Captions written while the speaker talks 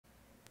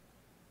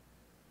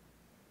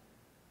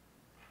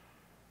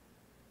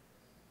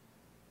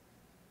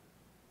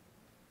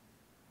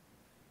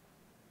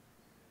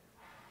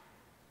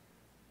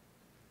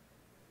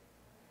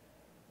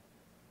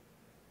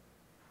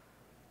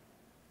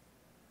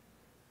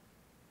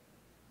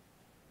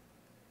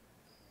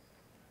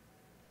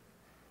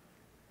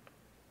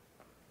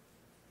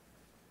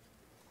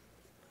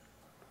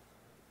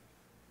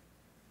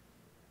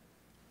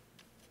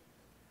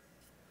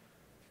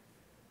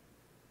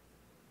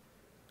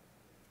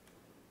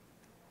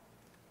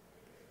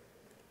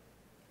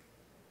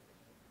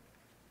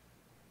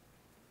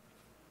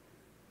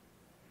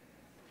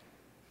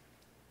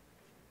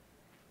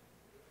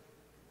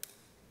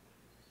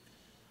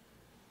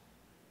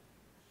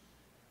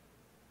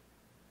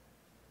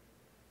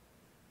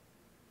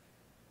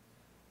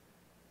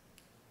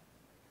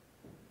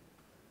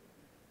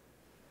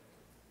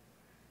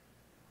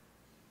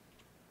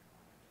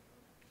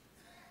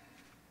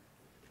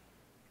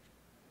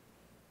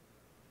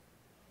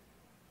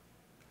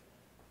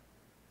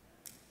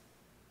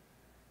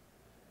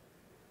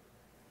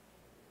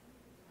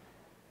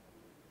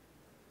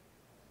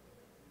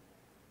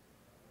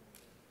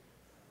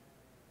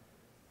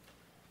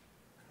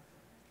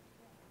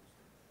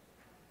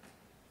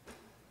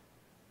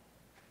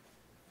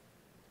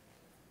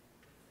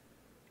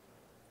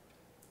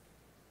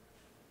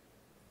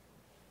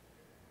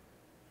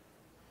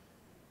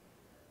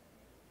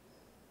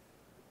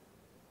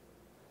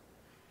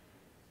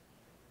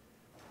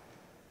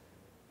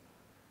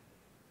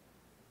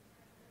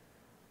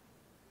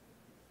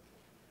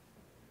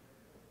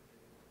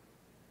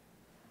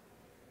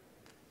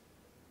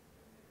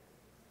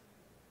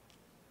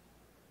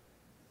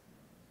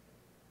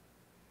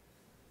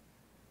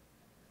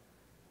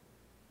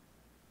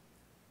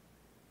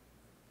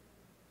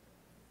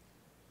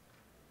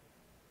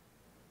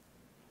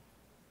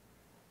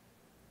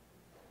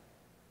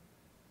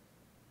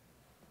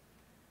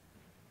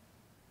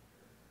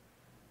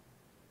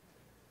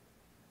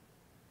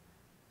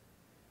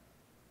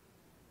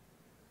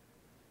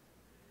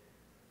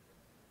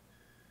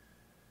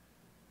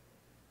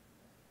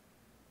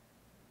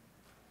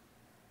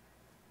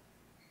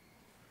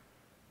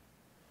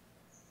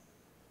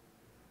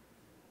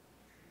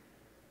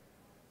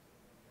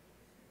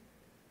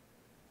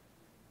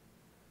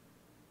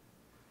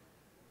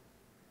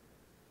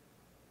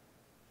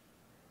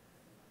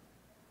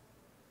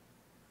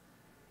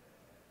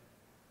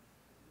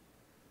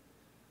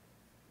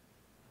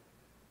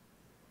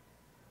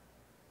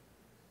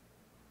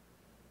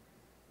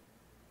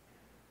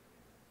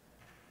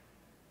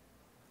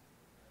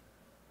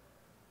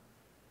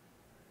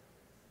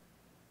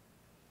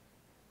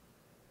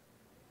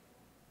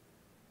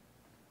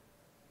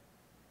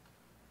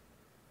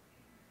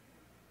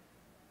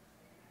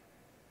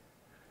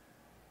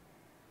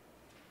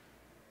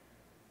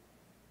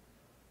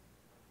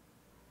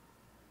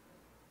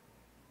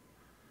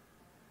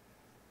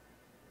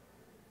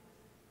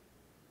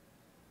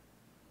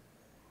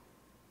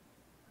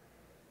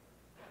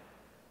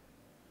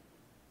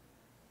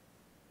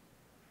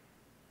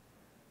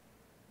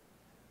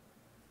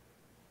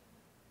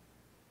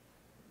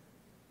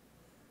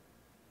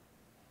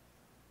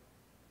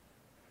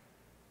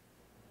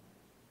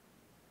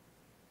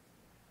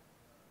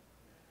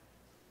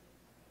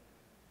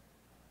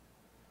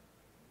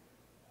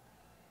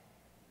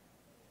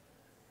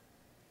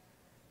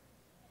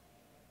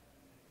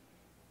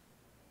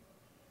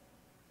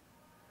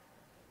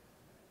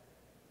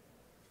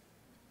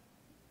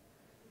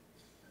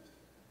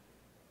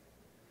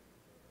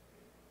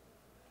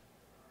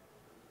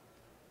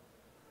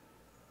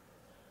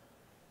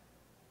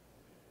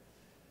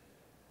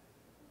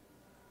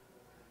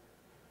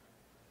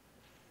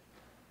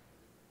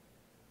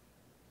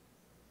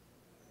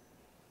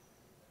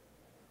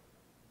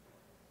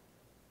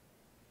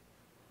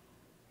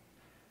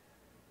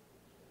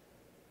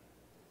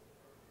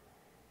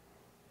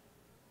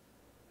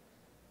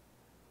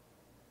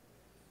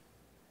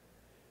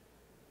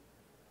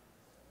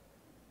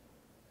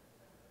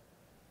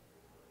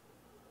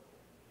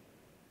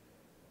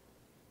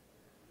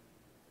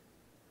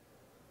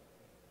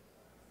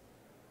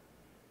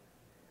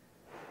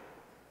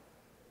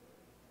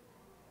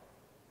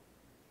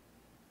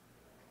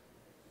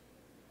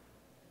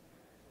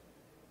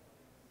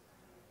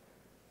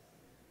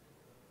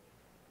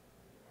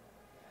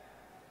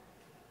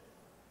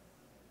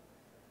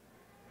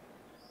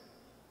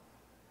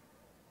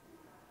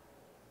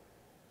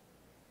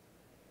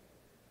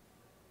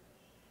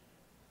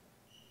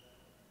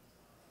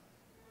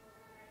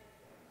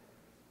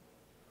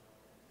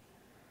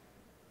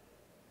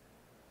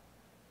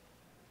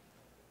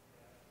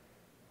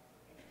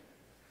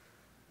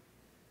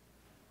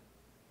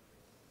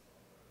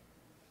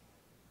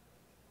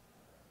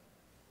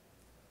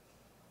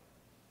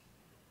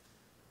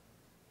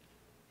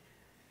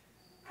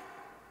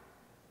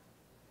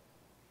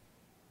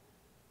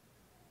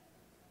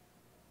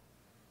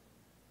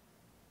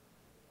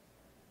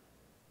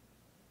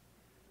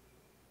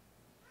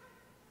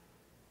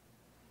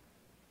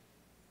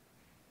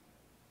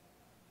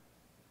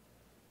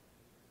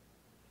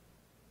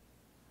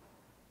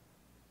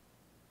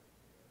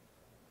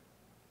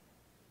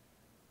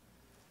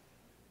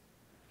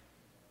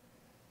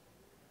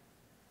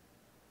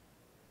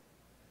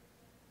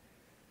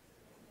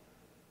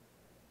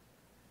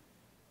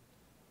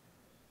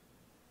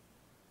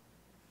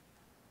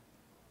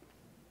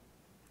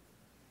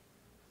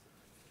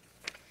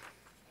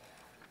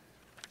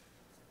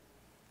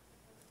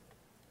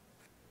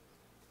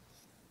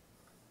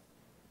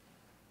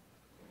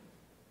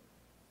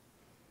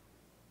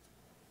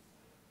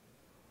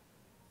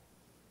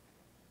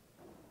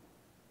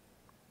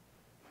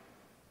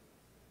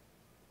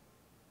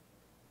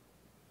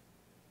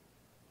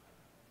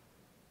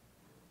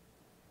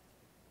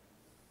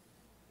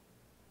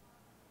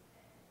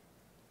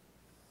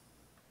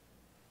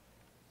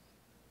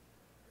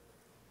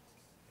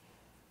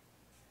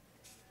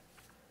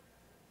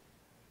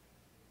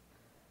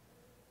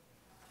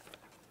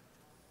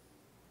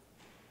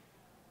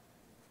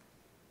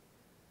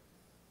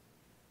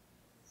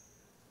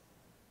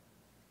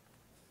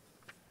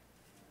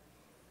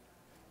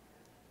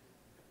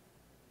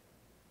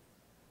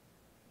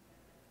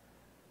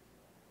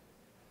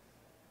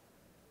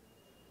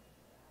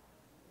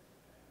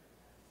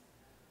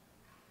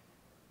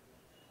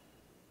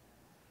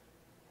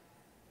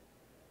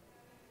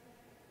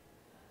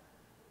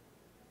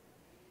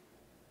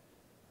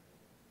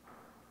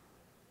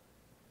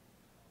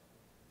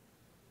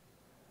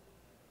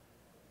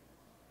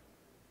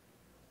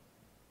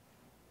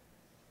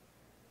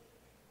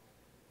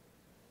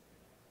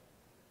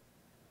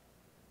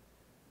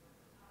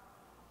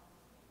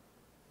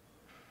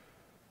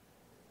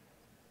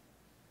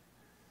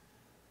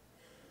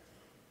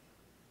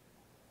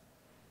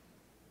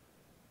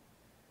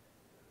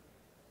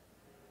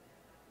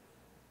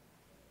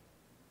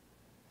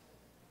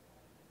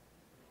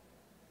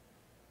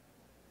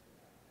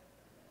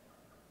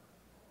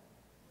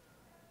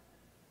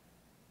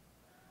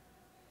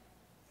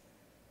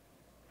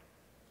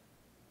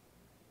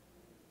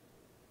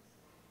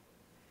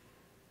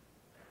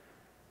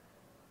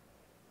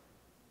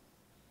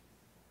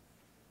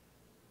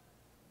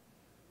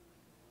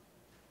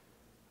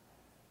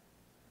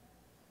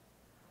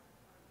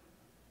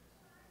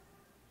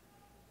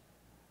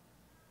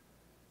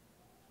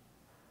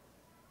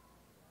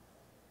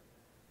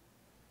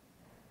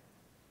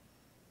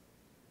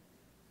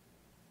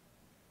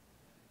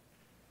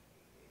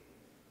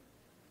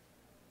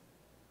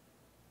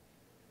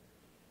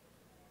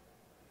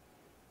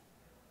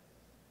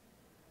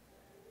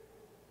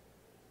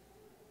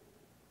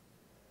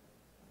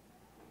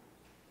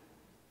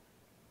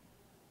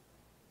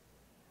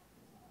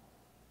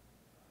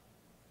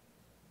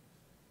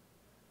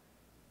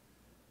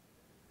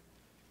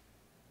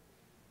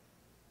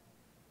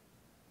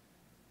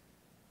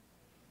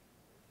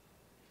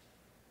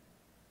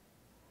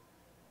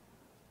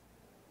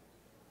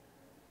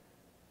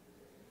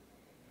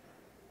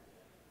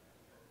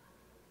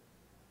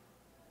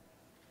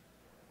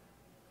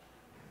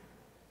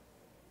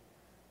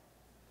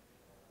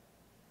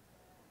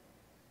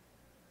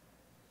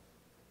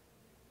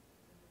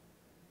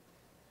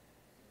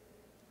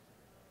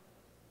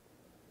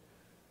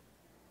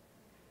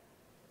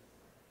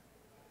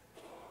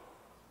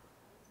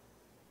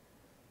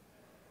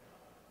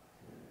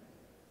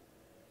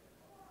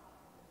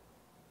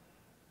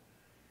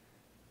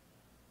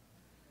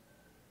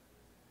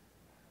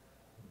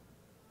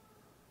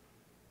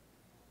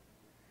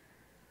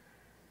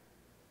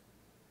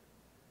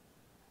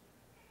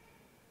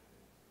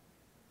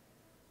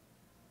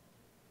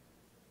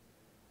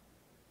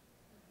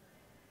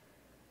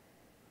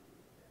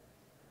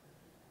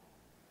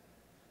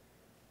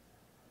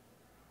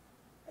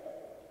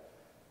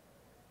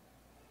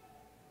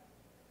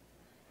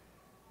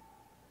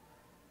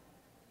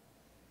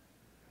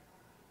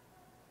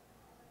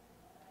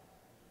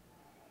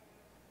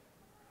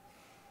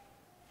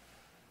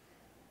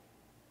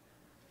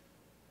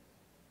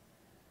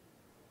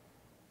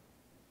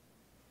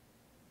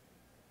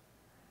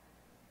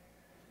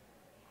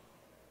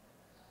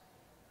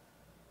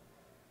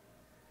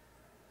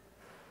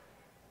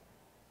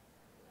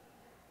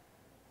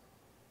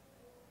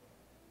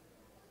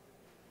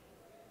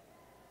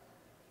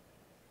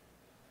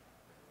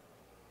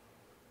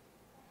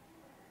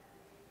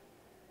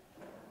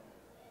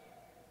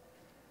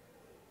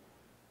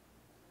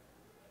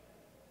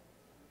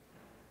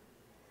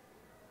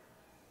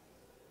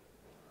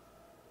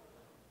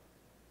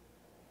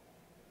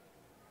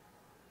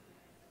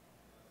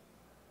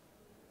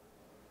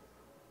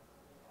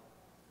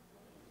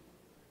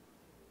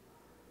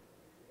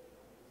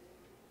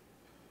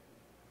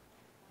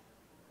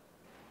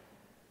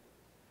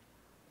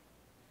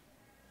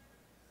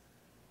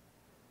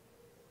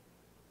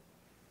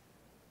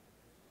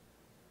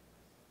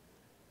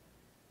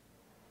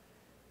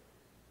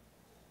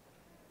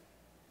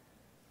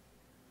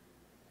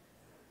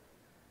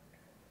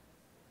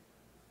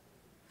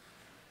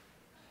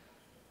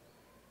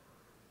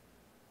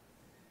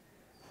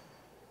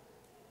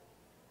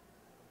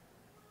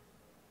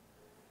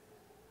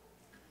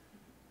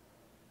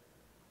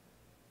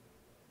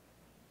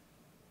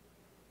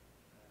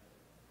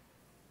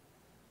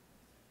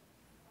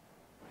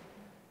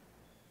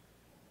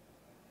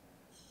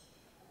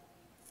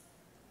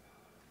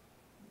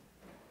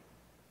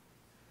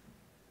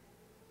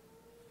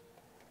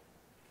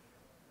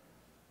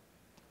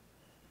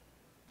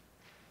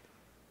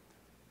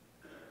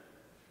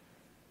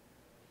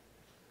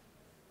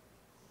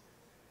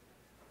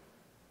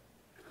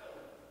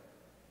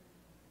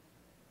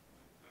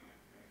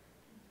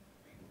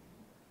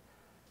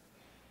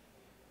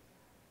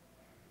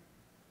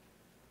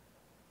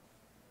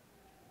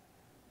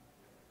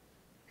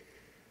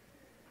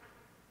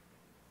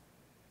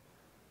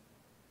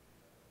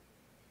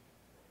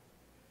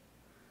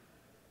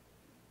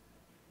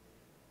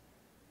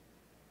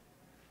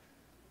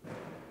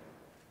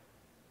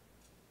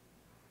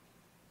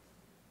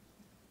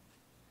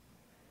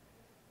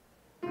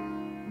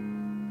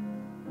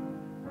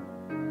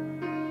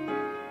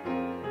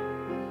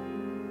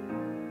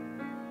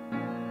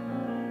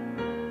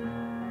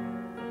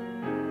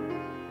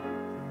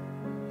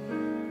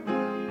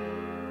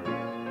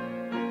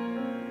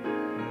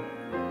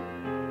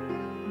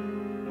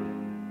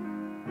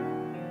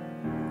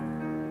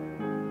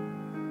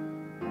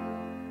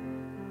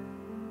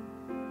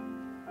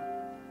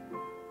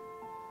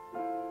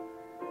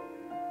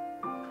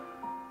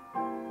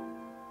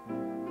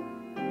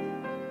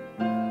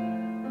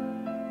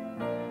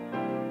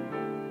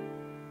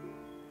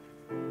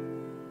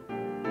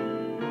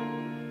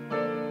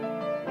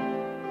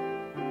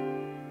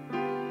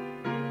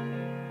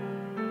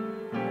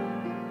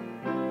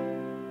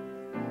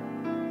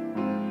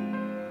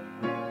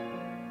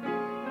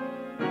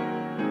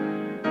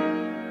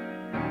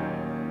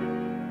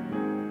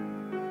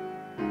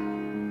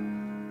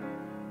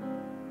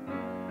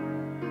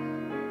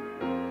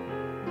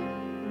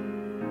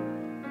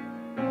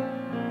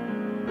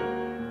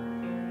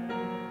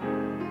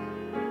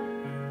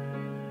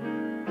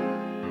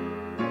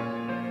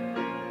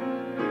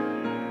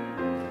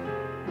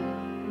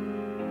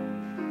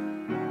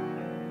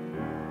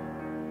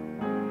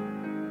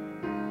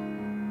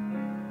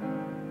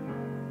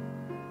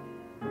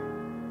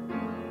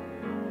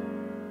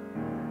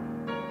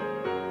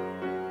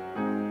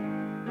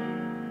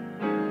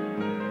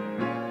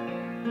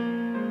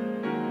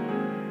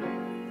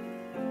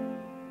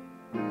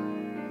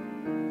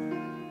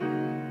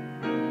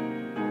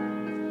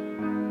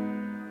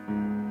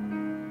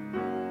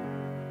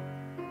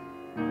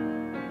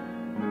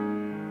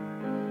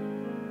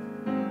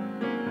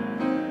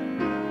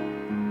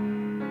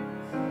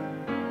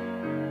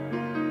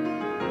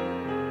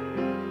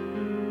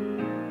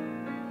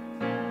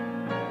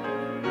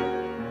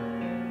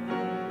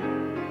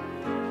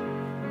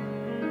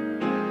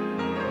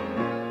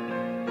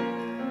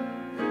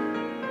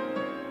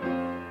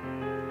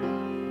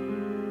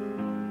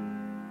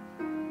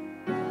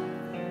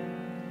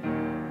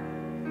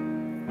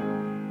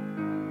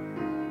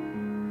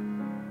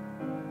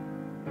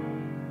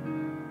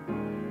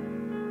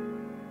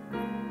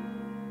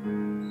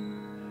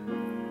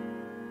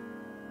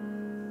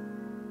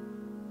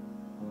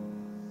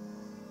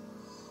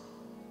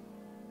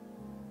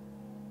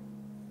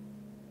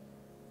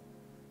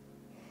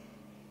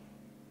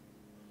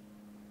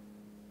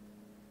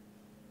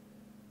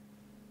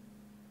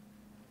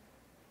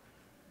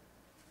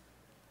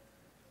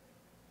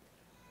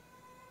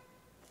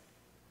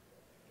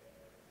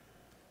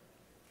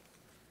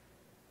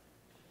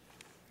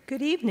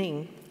Good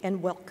evening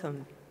and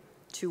welcome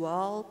to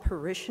all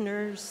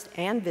parishioners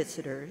and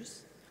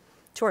visitors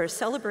to our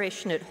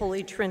celebration at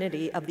Holy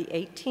Trinity of the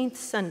 18th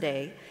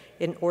Sunday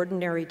in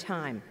Ordinary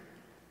Time,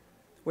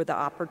 where the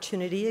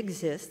opportunity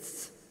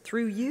exists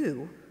through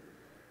you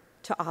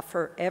to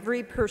offer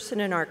every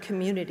person in our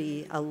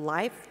community a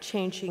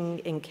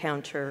life-changing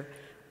encounter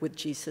with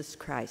Jesus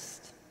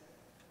Christ.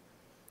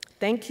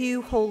 Thank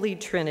you, Holy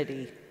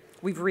Trinity.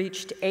 We've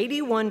reached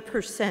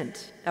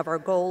 81% of our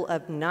goal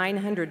of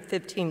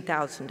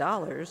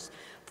 $915,000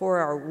 for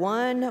our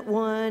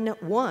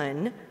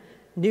 111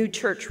 New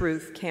Church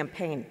Roof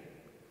campaign.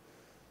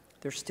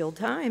 There's still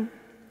time.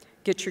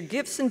 Get your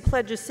gifts and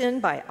pledges in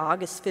by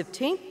August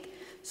 15th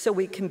so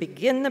we can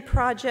begin the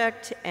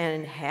project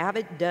and have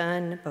it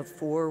done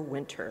before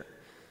winter.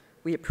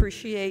 We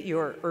appreciate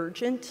your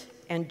urgent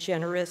and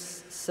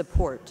generous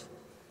support.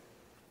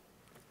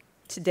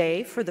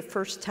 Today, for the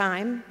first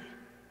time,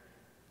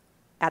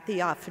 at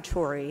the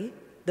offertory,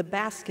 the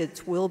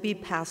baskets will be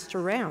passed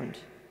around.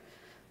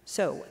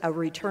 So a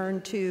return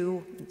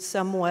to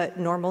somewhat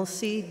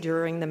normalcy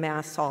during the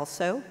Mass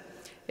also.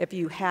 If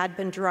you had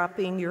been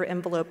dropping your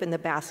envelope in the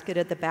basket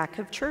at the back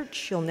of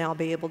church, you'll now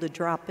be able to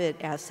drop it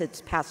as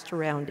it's passed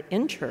around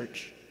in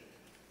church.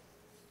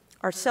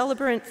 Our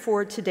celebrant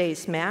for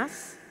today's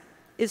Mass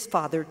is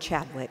Father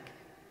Chadwick.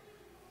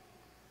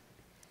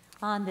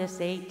 On this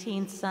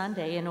 18th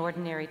Sunday in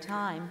Ordinary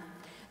Time,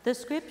 the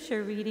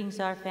scripture readings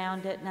are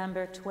found at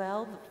number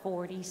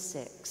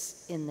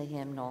 1246 in the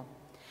hymnal.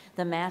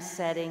 The Mass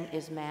setting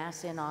is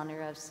Mass in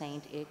honor of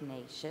Saint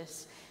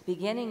Ignatius,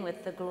 beginning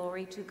with the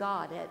Glory to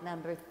God at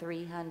number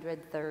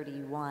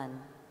 331.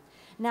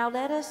 Now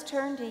let us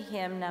turn to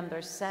hymn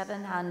number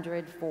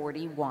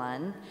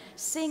 741,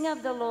 Sing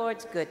of the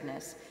Lord's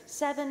Goodness,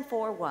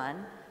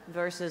 741,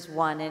 verses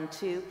 1 and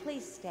 2.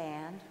 Please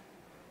stand.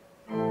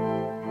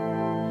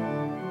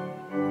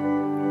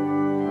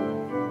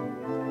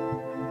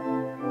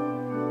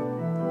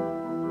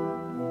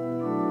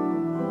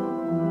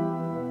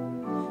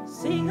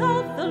 Sing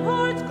of the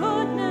Lord's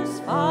goodness,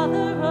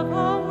 Father of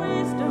all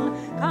wisdom,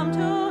 come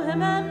to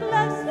him and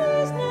bless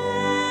his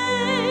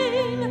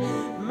name.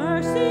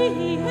 Mercy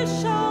he has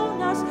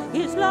shown us,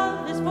 his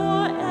love is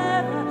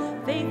forever,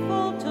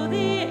 faithful to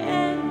the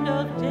end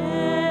of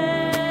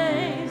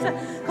days.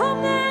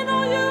 Come then,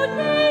 all you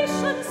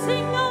nations,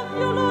 sing of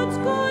your Lord's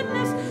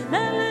goodness,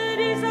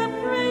 melodies of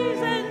praise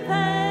and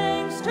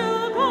thanks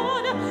to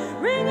God.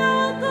 Ring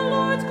out the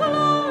Lord's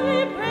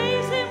glory,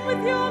 praise him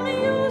with your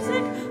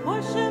music,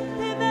 worship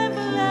him and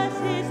bless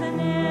his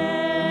name.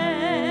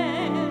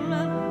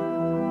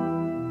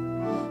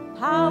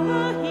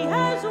 Power he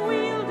has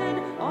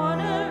wielded,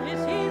 honor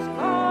is his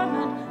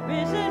garment,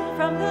 risen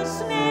from the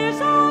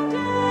snares of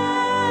death.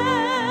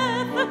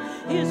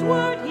 His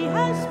word he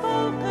has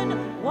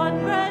spoken, one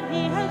bread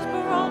he has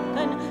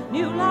broken,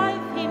 new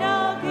life he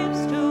now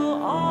gives to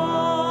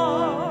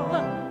all.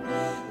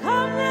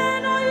 Come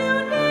then, all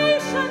you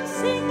nations,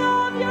 sing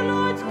of your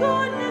Lord's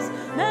goodness,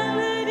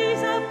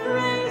 melodies of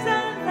praise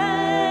and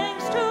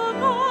thanks to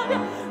God.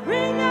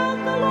 Ring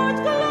out the Lord's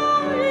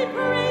glory,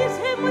 praise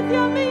him with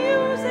your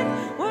music,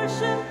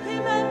 worship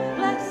him and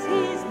bless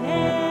his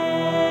name.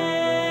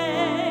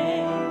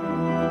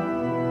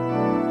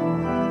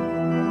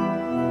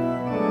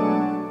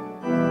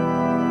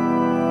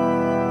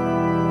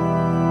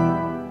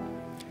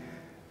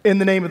 In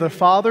the name of the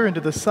Father, and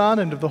of the Son,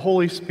 and of the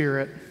Holy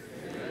Spirit.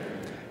 Amen.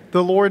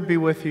 The Lord be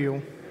with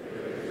you.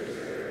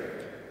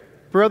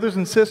 Brothers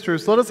and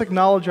sisters, let us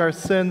acknowledge our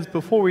sins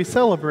before we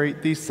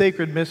celebrate these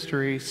sacred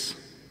mysteries.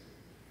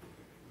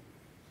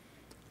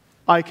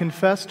 I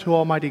confess to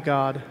Almighty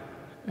God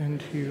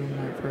and to you,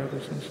 my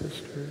brothers and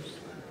sisters,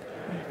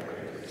 I have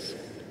greatly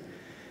sinned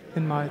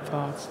in my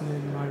thoughts and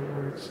in my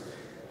words,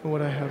 and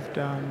what I have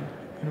done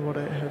and what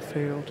I have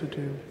failed to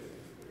do,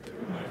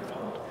 through my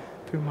fault,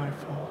 through my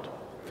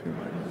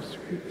most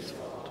grievous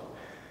fault.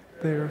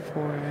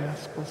 Therefore I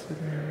ask Blessed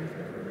Mary,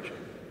 the Virgin,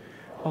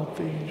 all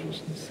the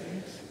angels and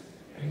saints,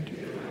 and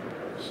you, my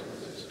brothers and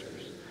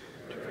sisters,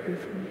 to pray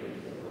for me.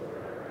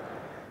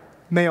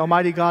 May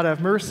Almighty God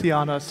have mercy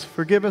on us,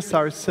 forgive us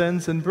our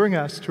sins, and bring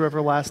us to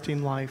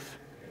everlasting life.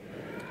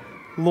 Amen.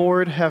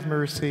 Lord, have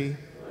mercy.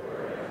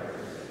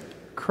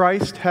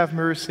 Christ, have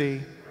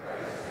mercy.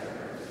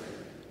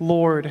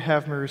 Lord,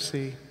 have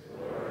mercy.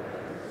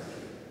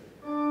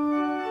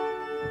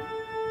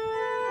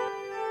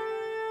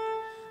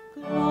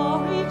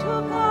 Glory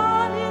to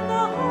God in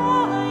the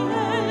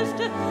highest,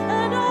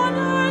 and on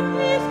earth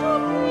peace to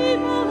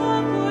people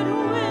of good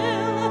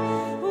will.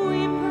 We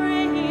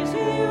praise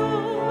you,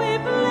 we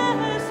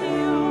bless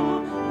you,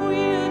 we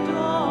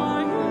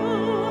adore you,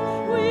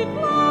 we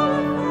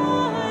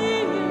glorify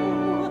you.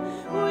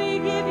 We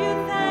give you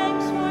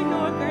thanks for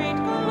your great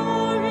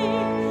glory,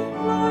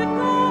 Lord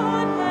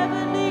God,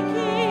 heavenly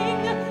King.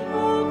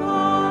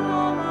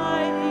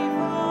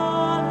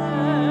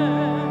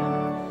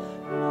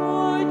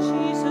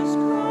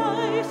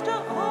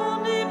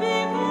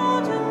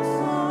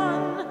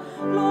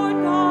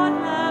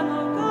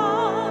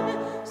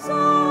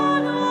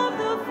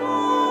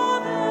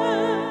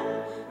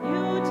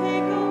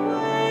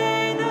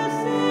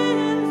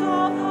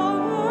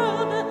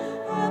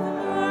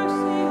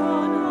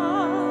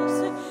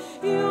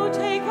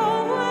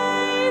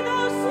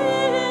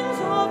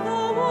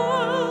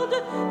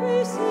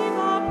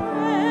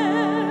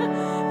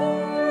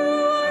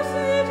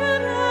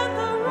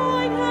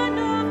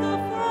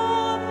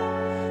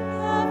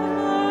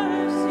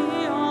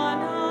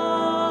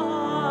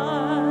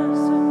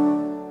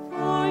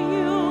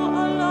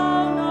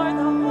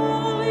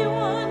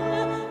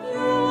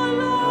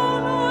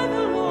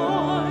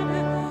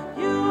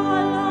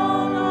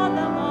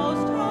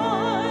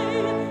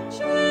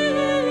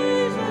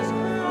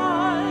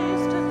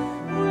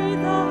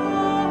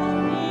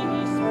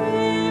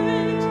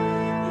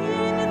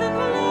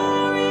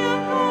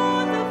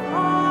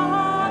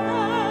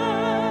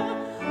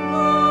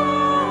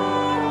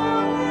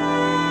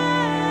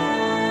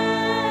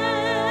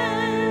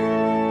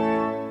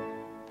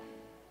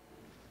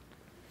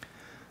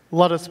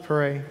 Let us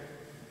pray.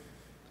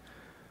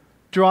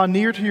 Draw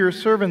near to your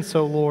servants,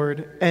 O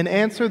Lord, and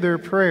answer their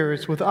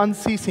prayers with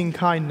unceasing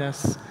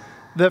kindness,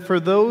 that for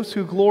those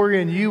who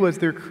glory in you as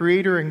their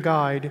Creator and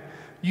Guide,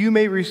 you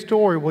may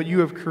restore what you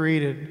have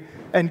created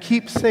and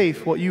keep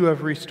safe what you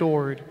have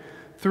restored.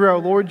 Through our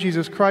Lord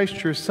Jesus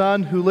Christ, your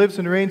Son, who lives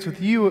and reigns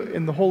with you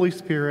in the Holy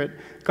Spirit,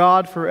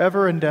 God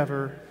forever and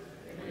ever.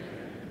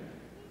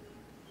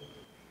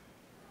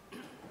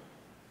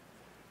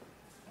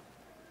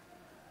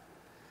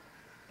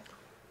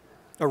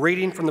 A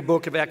reading from the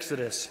book of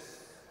Exodus.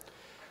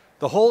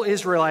 The whole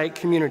Israelite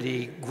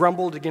community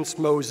grumbled against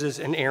Moses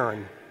and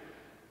Aaron.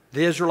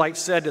 The Israelites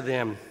said to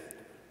them,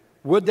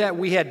 "Would that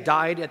we had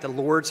died at the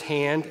Lord's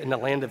hand in the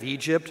land of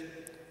Egypt,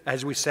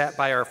 as we sat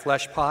by our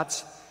flesh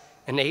pots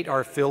and ate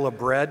our fill of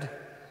bread.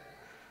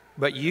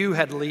 But you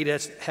had to lead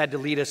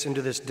us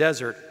into this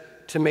desert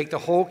to make the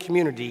whole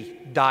community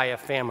die of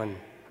famine."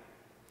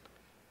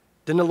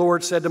 Then the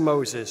Lord said to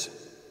Moses,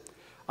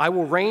 "I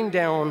will rain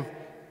down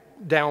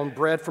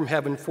bread from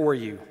heaven for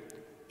you.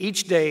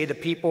 Each day the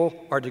people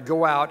are to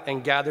go out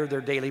and gather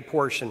their daily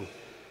portion.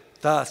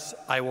 Thus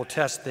I will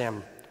test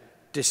them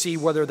to see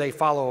whether they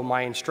follow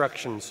my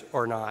instructions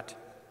or not.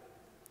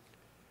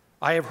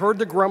 I have heard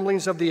the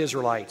grumblings of the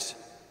Israelites.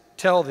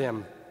 Tell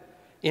them,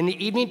 in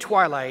the evening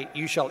twilight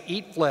you shall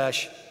eat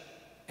flesh,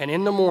 and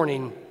in the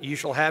morning you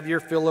shall have your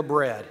fill of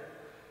bread,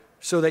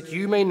 so that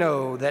you may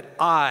know that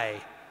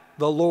I,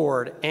 the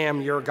Lord,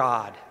 am your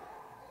God."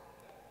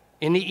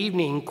 In the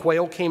evening,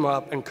 quail came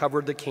up and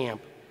covered the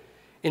camp.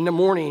 In the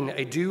morning,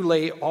 a dew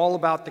lay all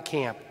about the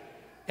camp,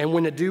 and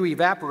when the dew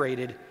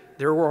evaporated,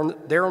 there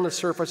on the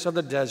surface of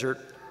the desert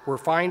were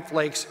fine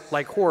flakes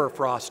like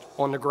hoarfrost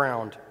on the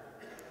ground.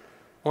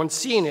 On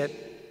seeing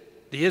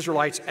it, the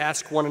Israelites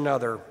asked one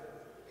another,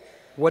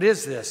 "What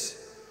is this?"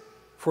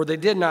 For they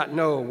did not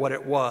know what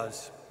it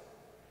was.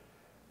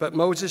 But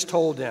Moses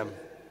told them,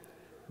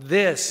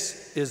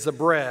 "This is the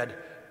bread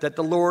that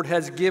the Lord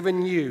has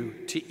given you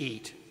to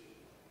eat."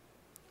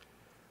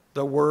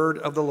 The word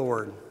of the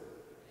Lord.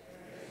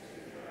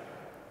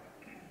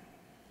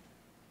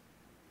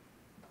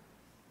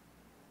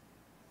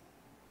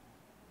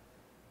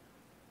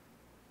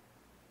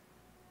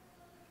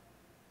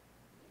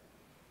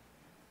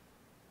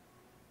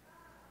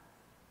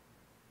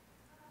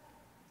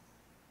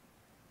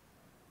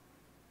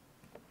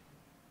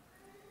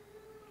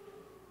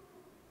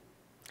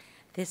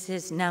 This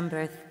is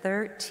number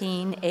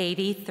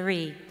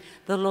 1383.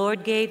 The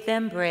Lord gave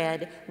them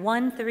bread,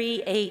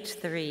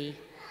 1383.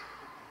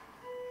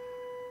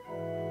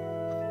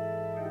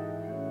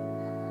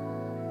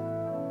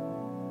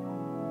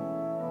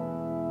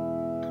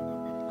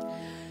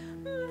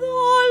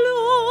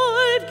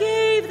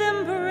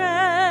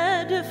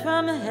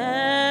 From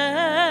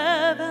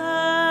heaven,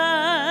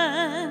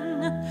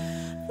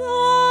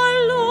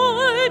 the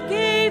Lord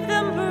gave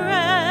them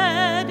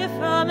bread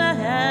from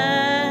heaven.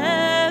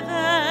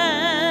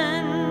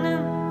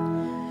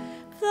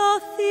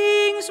 The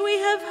things we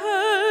have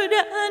heard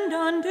and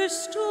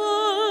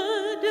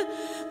understood,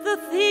 the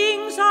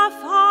things our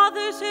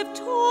fathers have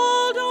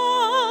told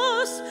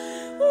us,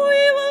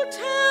 we will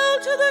tell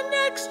to the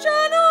next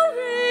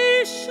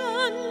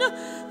generation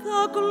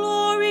the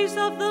glories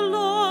of the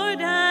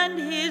Lord and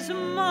his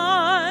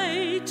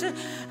might,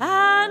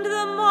 and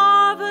the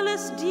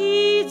marvelous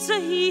deeds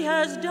he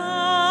has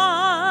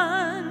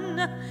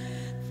done.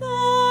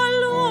 The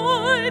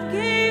Lord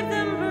gave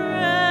them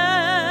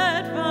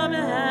bread from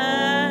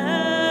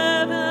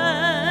heaven.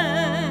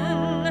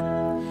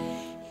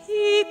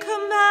 He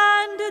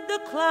commanded the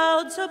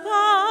clouds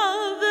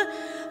above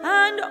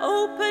and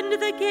opened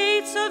the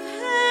gates of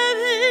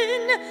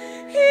heaven.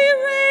 He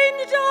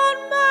rained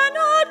down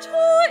manna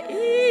to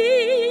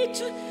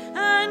eat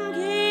and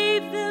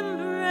gave them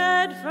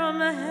bread from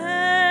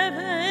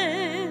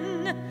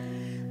heaven.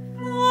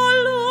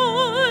 The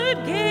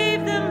Lord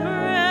gave them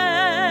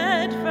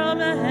bread from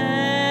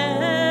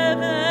heaven.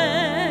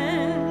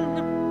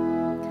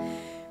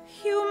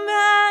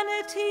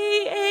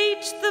 Humanity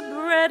ate the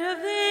bread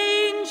of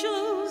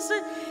angels.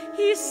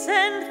 He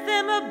sent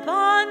them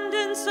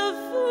abundance of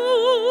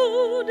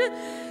food.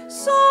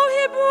 So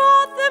he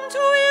brought them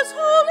to his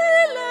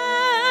holy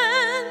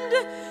land,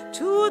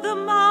 to the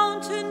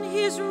mountain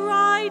his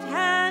right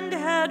hand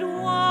had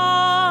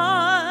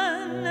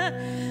won.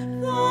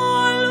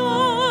 The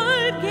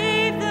Lord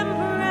gave them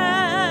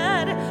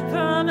bread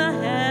from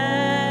heaven.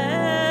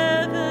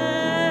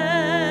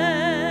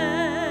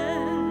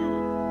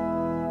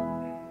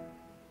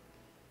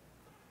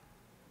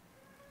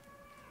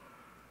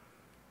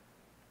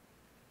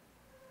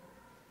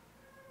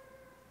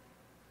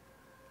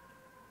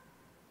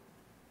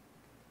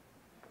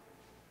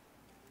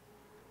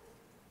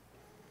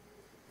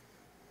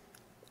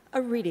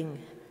 A reading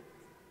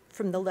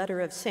from the letter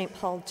of St.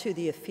 Paul to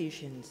the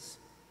Ephesians.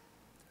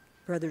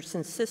 Brothers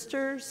and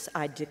sisters,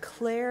 I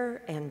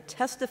declare and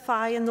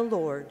testify in the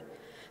Lord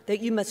that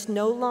you must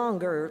no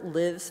longer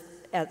live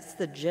as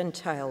the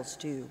Gentiles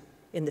do,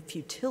 in the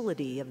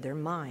futility of their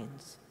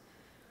minds.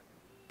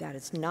 That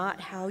is not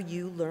how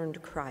you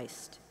learned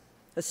Christ.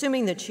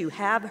 assuming that you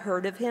have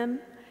heard of him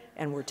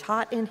and were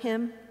taught in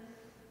him,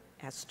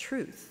 as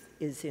truth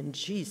is in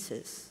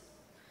Jesus,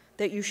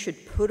 that you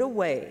should put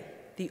away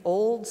the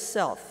old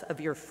self of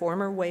your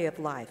former way of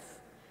life,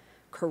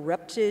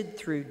 corrupted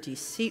through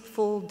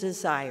deceitful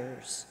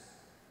desires,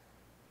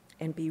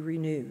 and be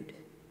renewed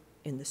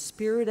in the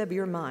spirit of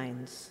your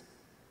minds,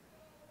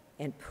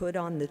 and put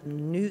on the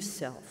new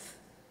self,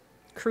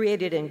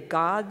 created in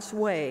God's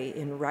way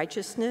in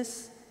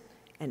righteousness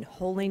and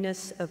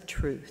holiness of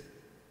truth.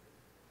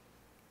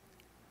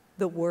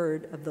 The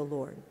word of the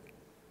Lord.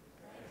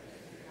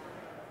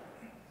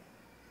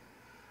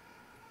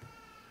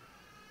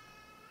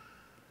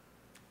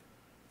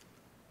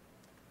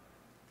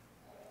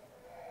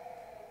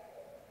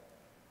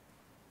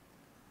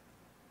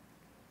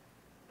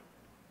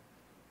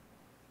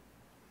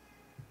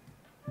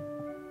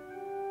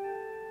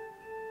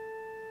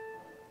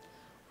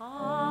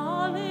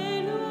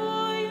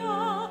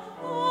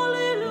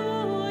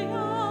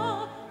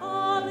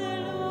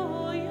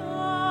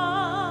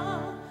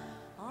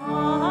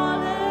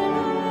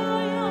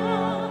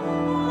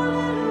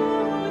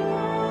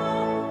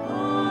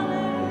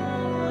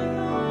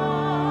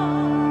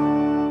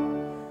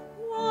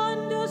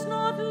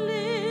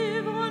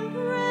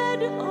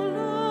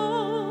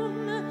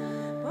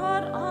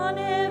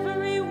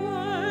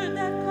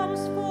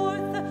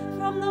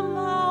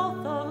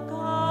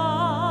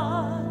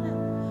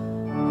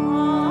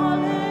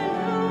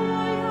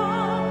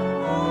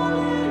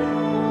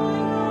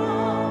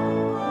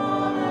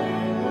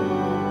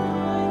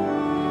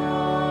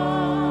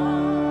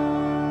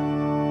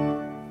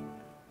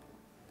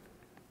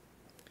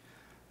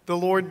 The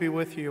Lord be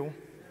with you.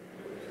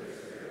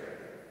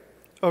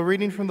 A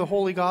reading from the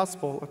Holy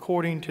Gospel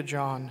according to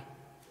John.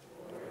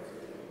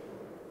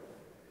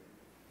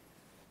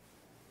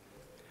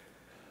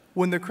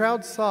 When the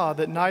crowd saw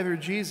that neither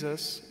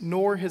Jesus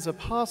nor his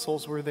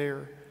apostles were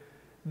there,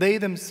 they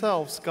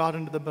themselves got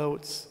into the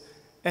boats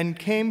and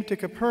came to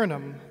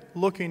Capernaum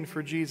looking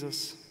for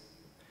Jesus.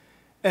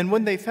 And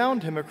when they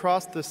found him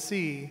across the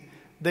sea,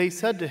 they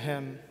said to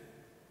him,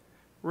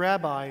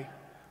 "Rabbi,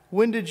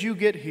 when did you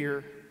get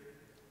here?"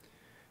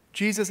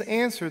 Jesus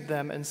answered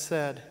them and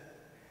said,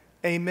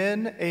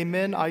 "Amen,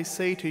 amen, I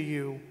say to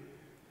you,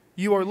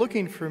 you are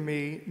looking for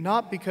me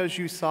not because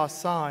you saw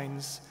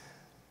signs,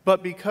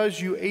 but because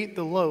you ate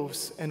the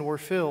loaves and were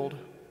filled.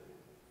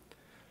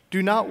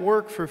 Do not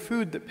work for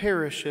food that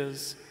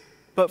perishes,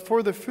 but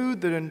for the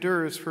food that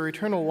endures for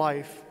eternal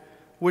life,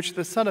 which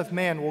the Son of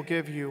Man will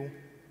give you.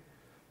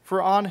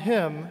 For on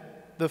him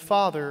the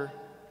Father,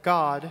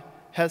 God,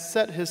 has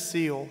set his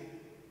seal."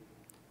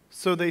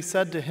 So they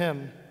said to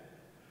him,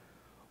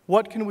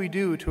 "What can we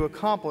do to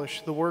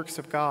accomplish the works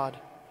of God?"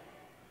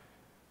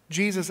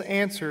 Jesus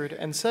answered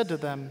and said to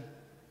them,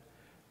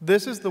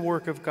 "This is the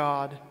work of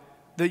God,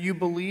 that you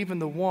believe in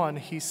the one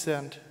he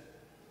sent."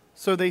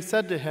 So they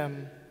said to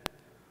him,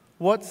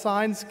 "What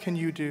signs can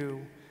you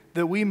do,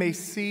 that we may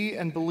see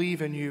and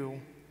believe in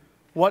you?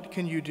 What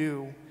can you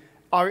do?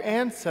 Our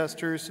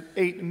ancestors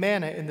ate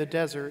manna in the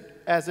desert,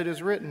 as it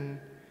is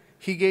written,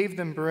 'He gave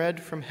them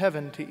bread from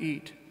heaven to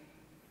eat.'"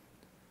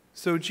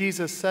 So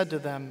Jesus said to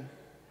them,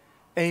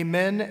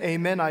 "Amen,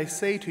 amen, I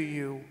say to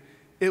you,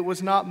 it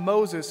was not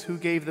Moses who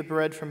gave the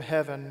bread from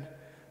heaven.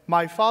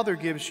 My Father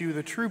gives you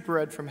the true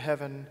bread from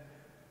heaven.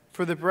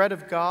 For the bread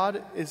of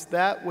God is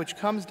that which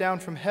comes down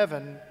from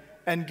heaven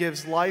and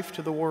gives life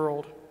to the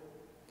world."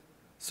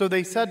 So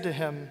they said to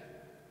him,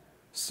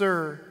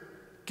 "Sir,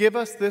 give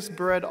us this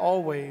bread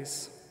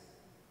always."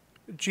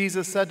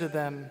 Jesus said to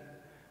them,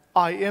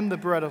 "I am the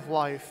bread of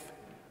life.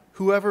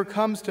 Whoever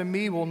comes to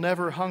me will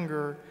never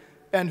hunger,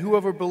 and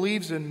whoever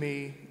believes in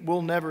me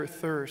will never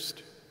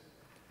thirst."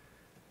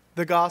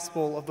 The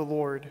Gospel of the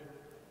Lord.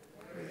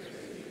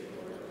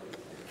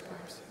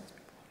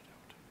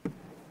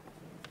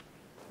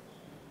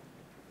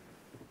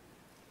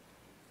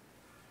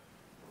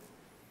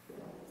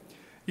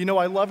 You know,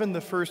 I love in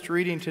the first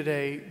reading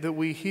today that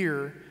we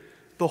hear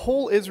the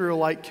whole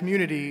Israelite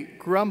community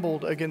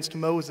grumbled against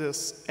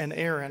Moses and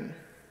Aaron.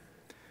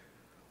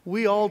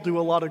 We all do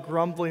a lot of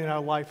grumbling in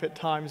our life at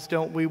times,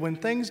 don't we? When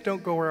things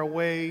don't go our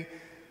way,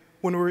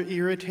 when we're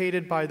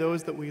irritated by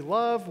those that we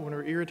love, when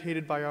we're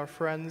irritated by our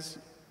friends,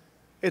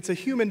 it's a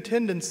human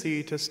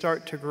tendency to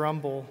start to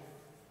grumble.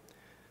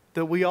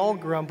 That we all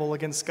grumble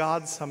against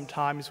God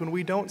sometimes when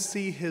we don't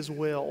see his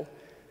will.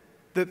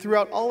 That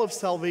throughout all of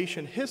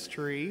salvation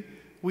history,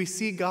 we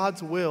see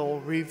God's will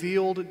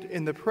revealed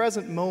in the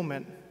present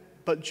moment,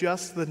 but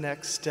just the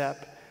next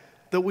step.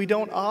 That we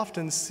don't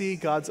often see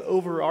God's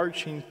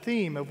overarching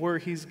theme of where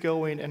he's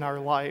going in our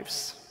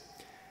lives.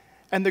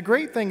 And the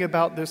great thing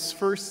about this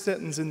first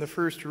sentence in the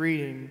first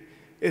reading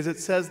is it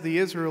says the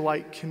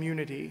Israelite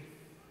community.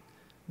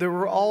 That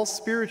we're all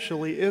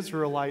spiritually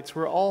Israelites.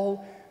 We're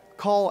all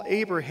call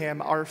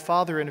Abraham our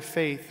father in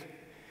faith.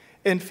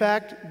 In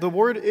fact, the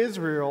word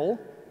Israel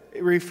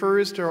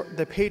refers to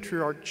the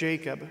patriarch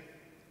Jacob.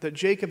 That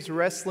Jacob's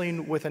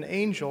wrestling with an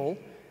angel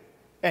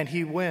and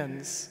he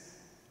wins.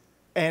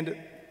 And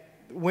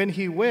when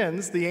he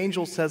wins, the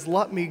angel says,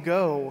 "Let me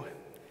go."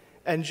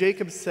 And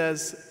Jacob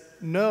says,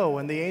 "No,"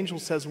 and the angel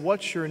says,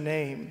 "What's your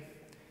name?"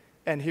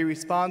 And he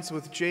responds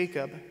with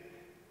Jacob.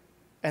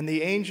 And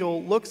the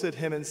angel looks at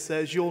him and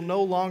says, "You'll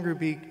no longer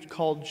be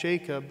called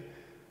Jacob,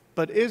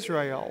 but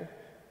Israel,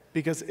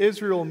 because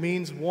Israel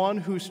means one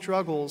who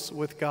struggles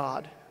with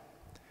God."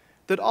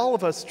 That all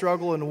of us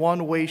struggle in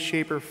one way,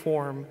 shape, or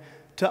form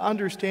to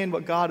understand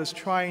what God is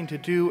trying to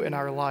do in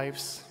our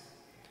lives.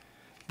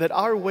 That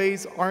our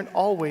ways aren't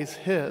always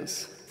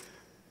His.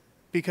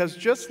 Because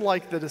just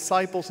like the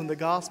disciples in the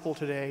gospel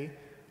today,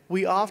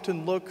 we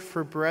often look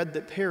for bread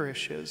that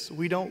perishes.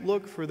 We don't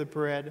look for the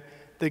bread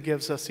that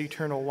gives us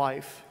eternal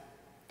life.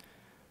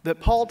 That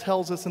Paul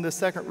tells us in the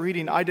second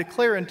reading, "I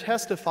declare and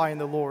testify in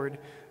the Lord,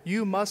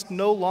 you must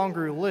no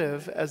longer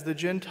live as the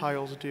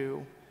Gentiles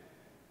do."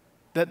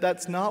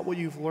 That's not what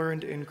you've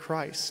learned in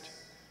Christ.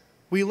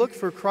 We look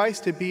for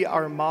Christ to be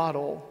our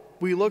model.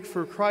 We look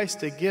for Christ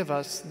to give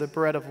us the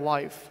bread of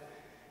life.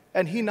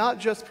 And He not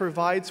just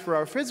provides for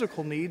our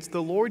physical needs,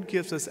 the Lord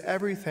gives us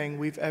everything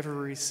we've ever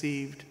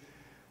received.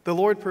 The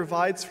Lord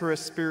provides for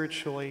us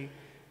spiritually,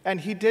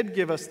 and He did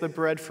give us the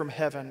bread from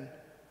heaven.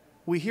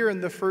 We hear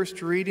in the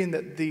first reading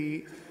that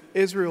the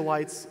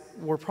Israelites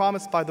were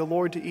promised by the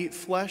Lord to eat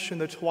flesh in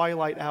the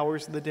twilight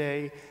hours of the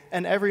day,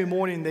 and every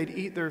morning they'd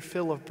eat their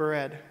fill of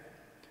bread.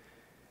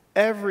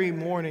 Every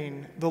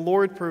morning, the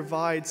Lord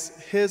provides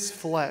His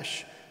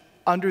flesh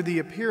under the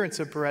appearance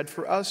of bread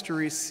for us to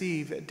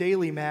receive at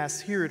daily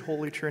Mass here at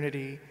Holy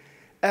Trinity.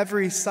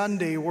 Every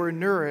Sunday, we're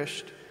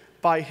nourished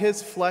by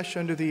His flesh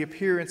under the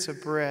appearance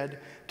of bread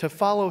to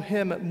follow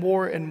Him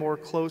more and more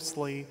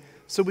closely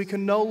so we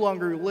can no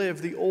longer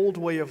live the old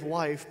way of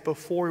life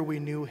before we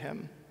knew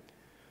Him.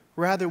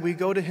 Rather, we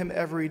go to Him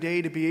every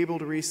day to be able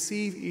to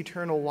receive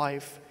eternal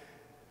life.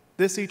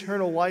 This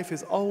eternal life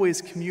is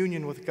always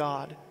communion with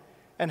God.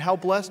 And how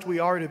blessed we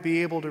are to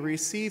be able to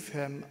receive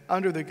Him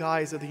under the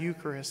guise of the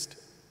Eucharist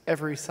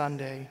every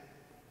Sunday.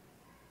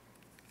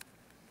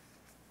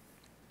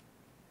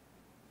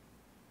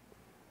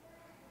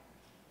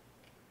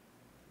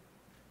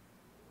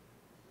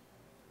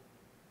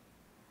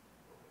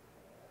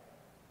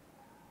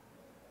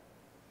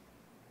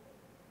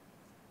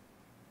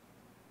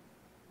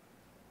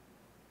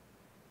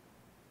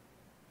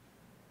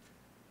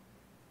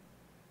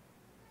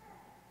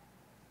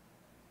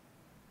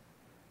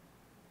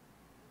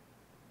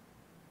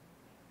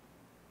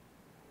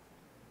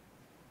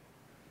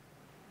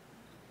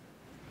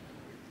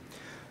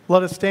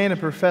 Let us stand and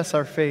profess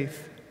our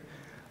faith.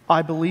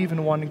 I believe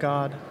in one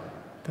God,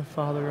 the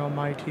Father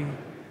Almighty,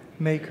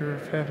 maker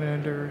of heaven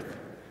and earth,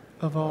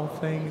 of all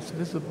things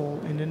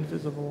visible and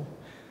invisible.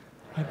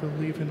 I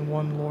believe in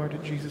one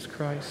Lord Jesus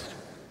Christ,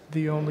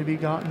 the only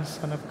begotten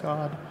Son of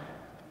God,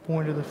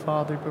 born of the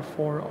Father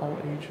before all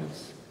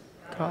ages,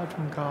 God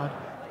from God,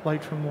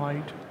 light from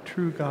light,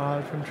 true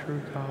God from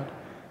true God,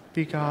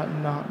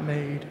 begotten, not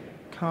made,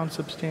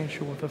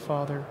 consubstantial with the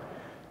Father.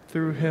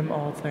 Through Him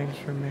all things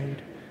were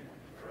made.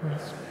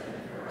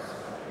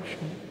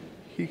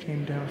 He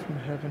came down from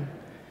heaven,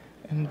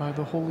 and by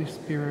the Holy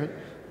Spirit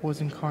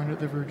was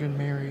incarnate the Virgin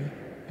Mary,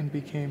 and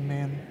became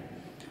man.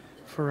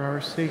 For our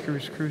sake he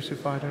was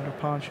crucified under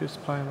Pontius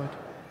Pilate.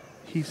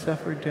 He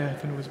suffered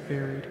death and was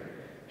buried.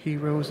 He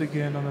rose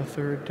again on the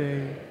third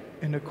day,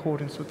 in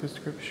accordance with the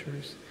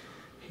Scriptures.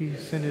 He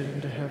ascended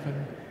into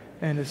heaven,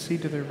 and is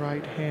seated at the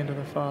right hand of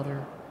the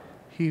Father.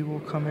 He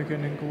will come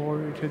again in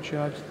glory to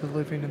judge the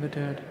living and the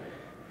dead,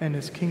 and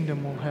His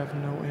kingdom will have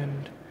no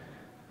end.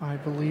 I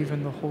believe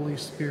in the Holy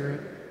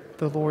Spirit,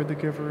 the Lord, the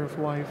giver of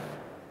life,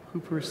 who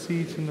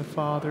proceeds from the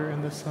Father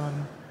and the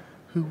Son,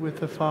 who with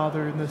the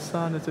Father and the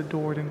Son is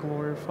adored and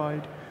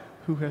glorified,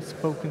 who has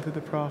spoken through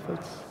the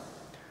prophets.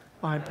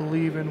 I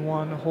believe in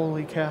one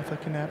holy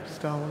Catholic and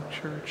Apostolic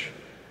Church.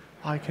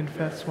 I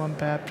confess one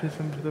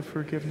baptism for the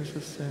forgiveness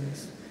of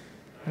sins,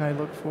 and I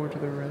look forward to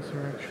the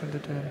resurrection of the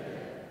dead.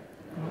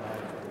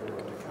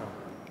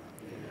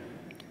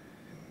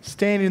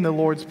 Standing in the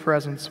Lord's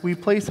presence, we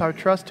place our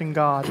trust in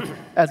God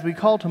as we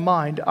call to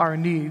mind our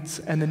needs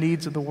and the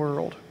needs of the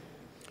world.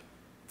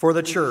 For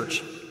the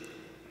Church,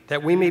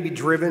 that we may be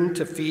driven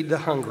to feed the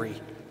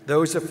hungry,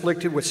 those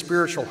afflicted with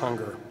spiritual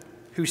hunger,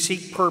 who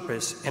seek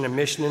purpose and a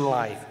mission in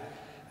life,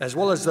 as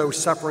well as those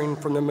suffering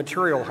from the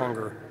material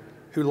hunger,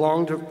 who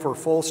long for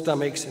full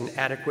stomachs and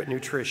adequate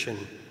nutrition,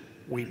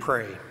 we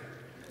pray.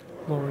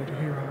 Lord,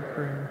 hear our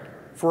prayer.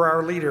 For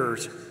our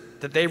leaders,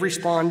 that they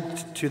respond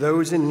to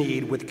those in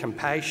need with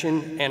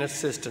compassion and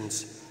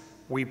assistance,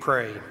 we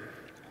pray.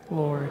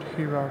 Lord,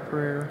 hear our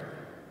prayer.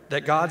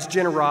 That God's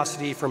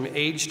generosity from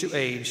age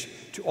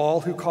to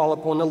all who call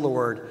upon the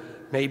Lord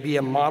may be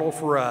a model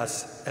for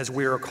us as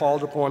we are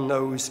called upon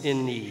those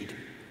in need,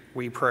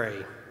 we pray.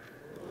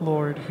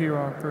 Lord, hear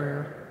our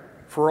prayer.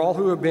 For all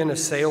who have been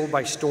assailed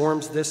by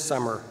storms this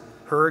summer,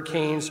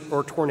 hurricanes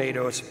or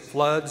tornadoes,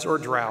 floods or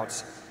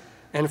droughts,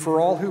 and for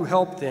all who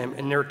help them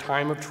in their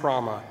time of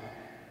trauma,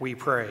 we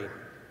pray.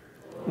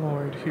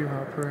 Lord, hear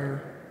our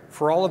prayer.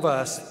 For all of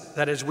us,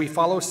 that as we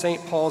follow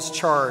St. Paul's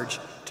charge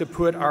to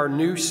put our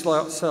new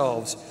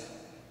selves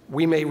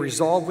we may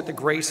resolve with the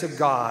grace of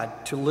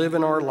God to live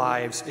in our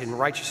lives in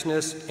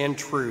righteousness and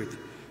truth,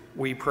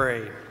 we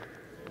pray.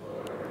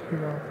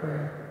 Hear our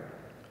prayer.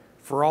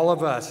 For all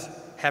of us,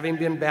 having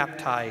been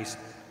baptized,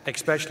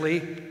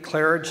 especially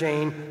Clara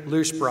Jane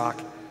Loosbrock,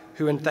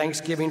 who in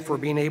thanksgiving for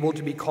being able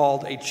to be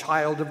called a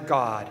child of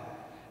God,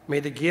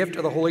 may the gift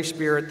of the Holy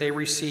Spirit they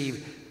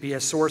receive be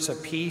a source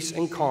of peace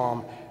and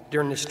calm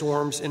during the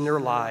storms in their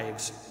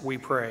lives, we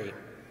pray.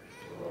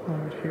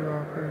 Lord, hear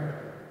our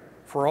prayer.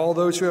 For all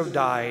those who have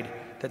died,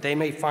 that they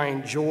may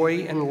find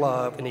joy and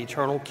love in the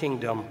eternal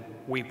kingdom,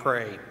 we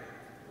pray.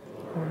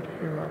 Lord,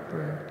 hear our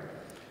prayer.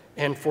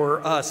 And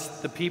for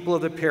us, the people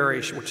of the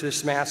parish which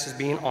this Mass is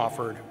being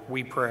offered,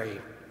 we pray.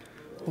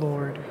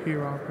 Lord,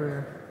 hear our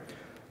prayer.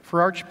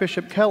 For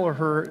Archbishop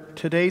Kelleher,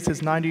 today's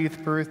his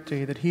 90th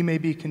birthday, that he may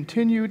be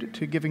continued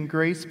to giving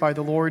grace by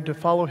the Lord to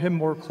follow him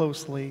more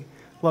closely.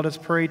 Let us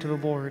pray to the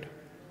Lord.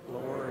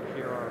 Lord,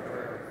 hear our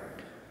prayer.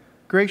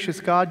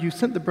 Gracious God, you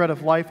sent the bread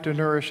of life to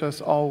nourish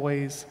us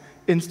always.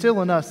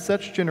 Instill in us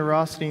such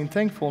generosity and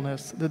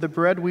thankfulness that the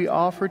bread we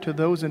offer to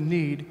those in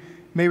need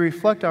may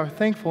reflect our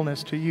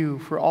thankfulness to you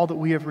for all that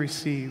we have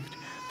received.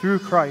 Through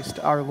Christ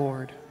our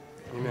Lord.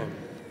 Amen.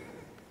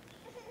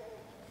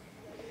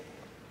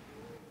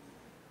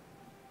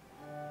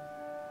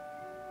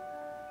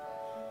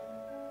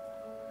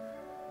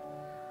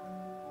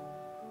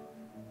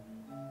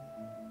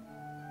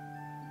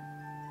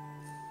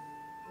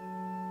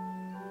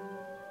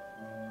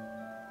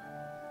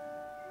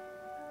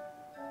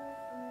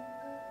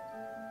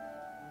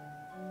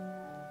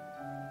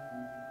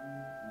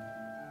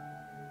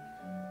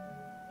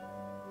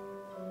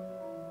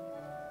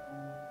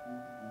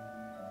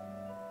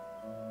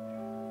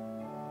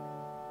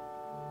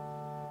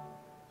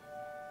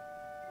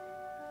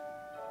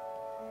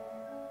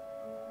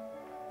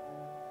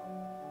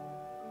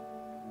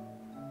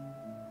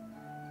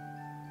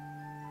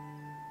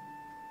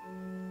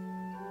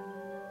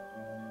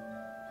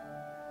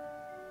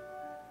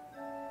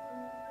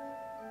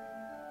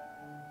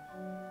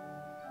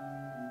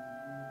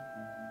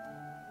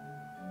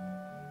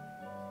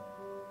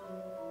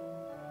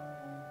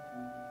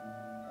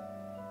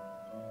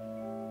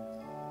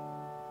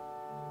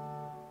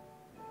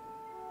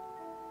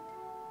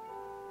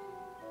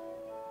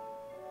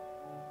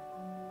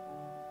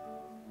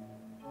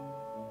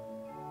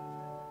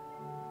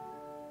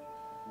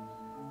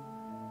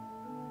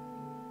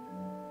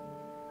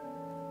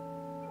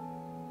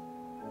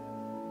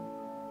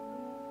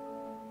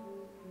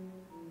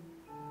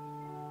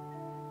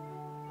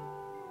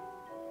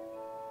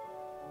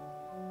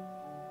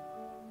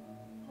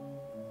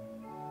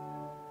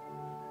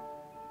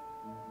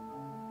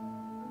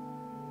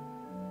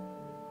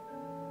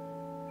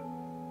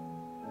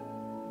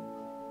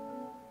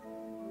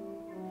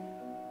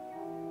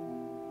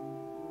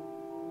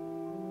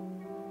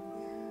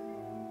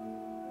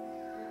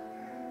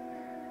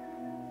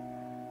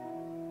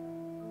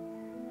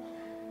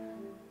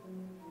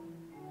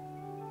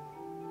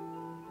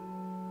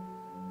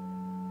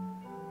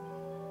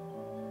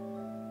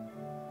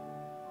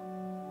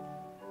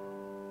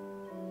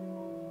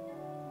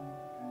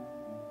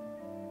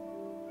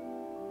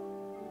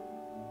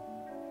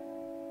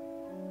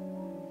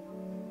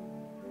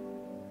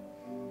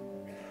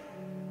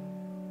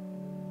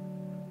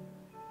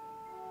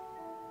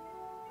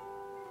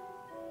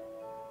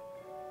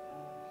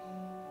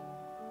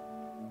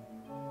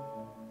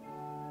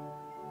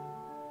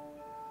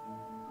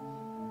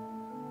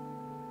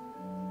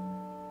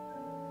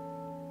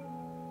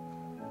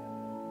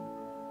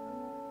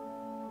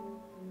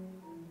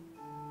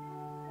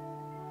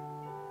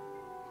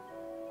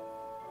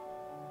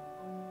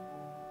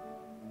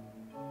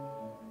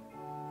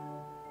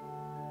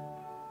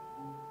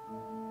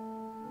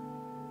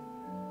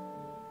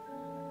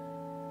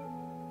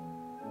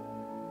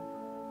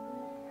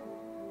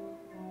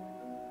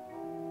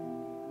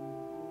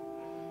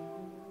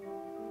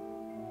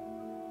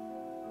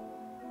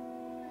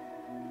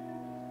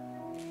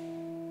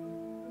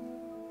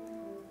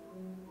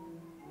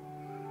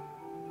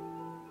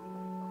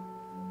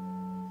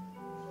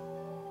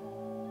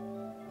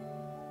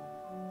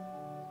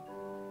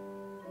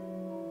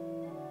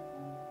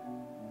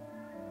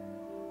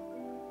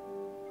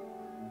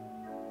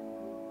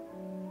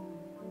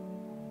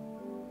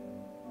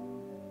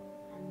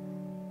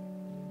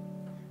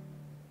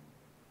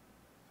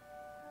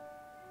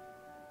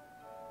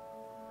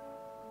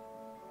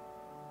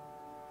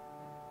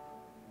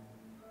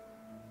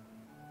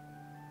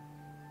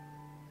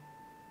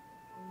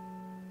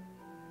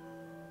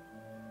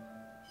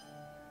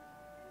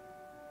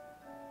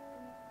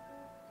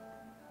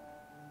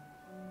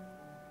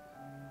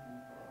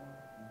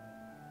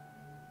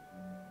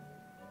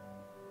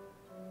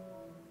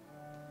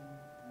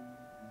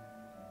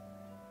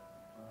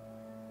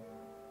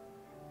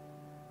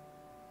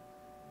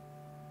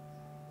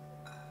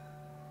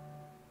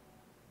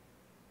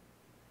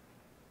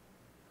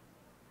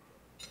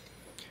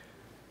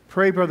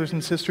 Pray, brothers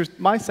and sisters,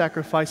 my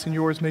sacrifice and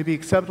yours may be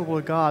acceptable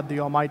to God, the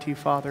Almighty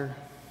Father.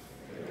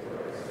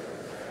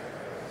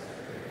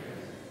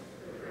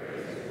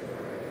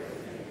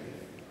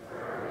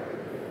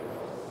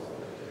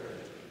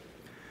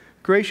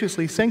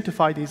 Graciously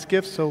sanctify these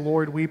gifts, O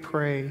Lord, we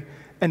pray,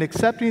 and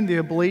accepting the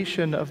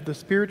oblation of the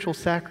spiritual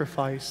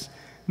sacrifice,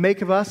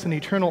 make of us an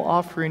eternal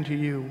offering to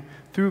you,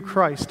 through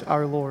Christ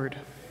our Lord.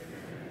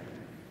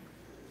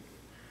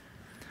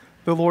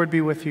 The Lord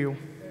be with you.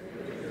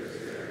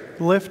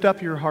 Lift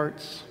up your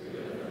hearts.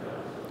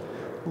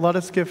 Let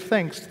us give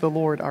thanks to the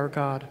Lord our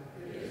God.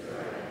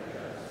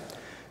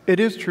 It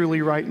is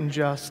truly right and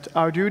just,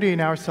 our duty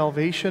and our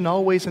salvation,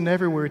 always and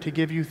everywhere to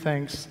give you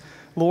thanks,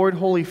 Lord,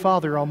 Holy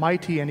Father,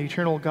 Almighty and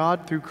eternal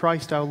God, through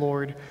Christ our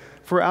Lord.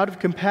 For out of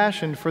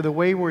compassion for the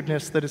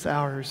waywardness that is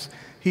ours,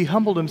 he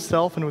humbled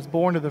himself and was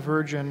born of the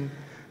Virgin.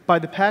 By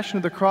the passion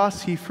of the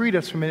cross, he freed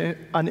us from an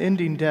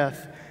unending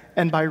death,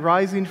 and by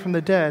rising from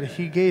the dead,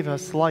 he gave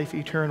us life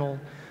eternal.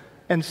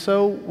 And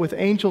so, with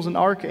angels and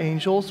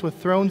archangels, with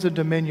thrones and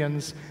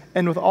dominions,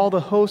 and with all the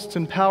hosts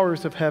and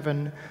powers of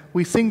heaven,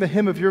 we sing the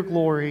hymn of your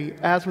glory,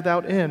 as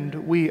without end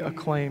we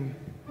acclaim.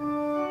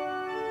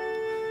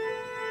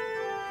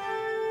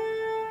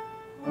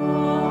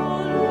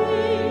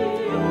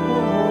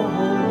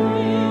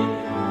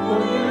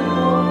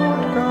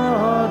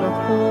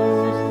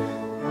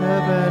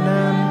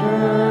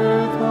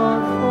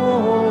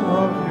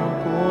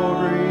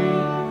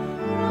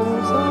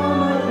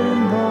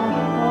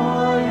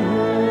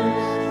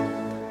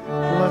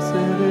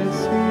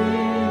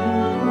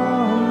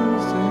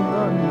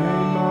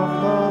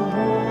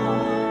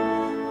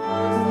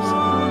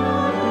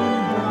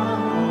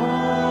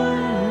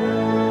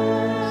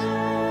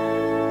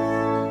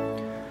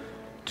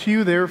 To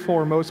you,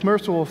 therefore, most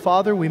merciful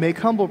Father, we make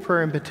humble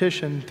prayer and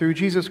petition through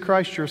Jesus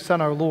Christ, your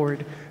Son, our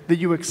Lord, that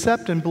you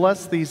accept and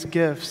bless these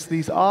gifts,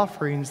 these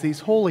offerings,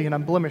 these holy and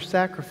unblemished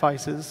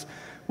sacrifices,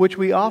 which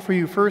we offer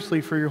you firstly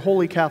for your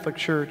holy Catholic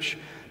Church.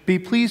 Be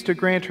pleased to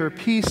grant her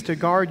peace to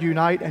guard,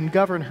 unite, and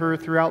govern her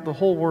throughout the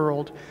whole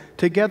world,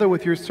 together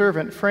with your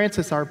servant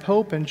Francis, our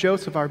Pope, and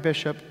Joseph, our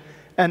Bishop,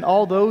 and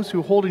all those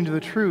who, holding to the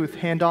truth,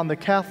 hand on the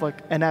Catholic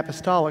and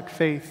Apostolic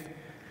faith.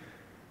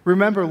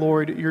 Remember,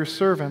 Lord, your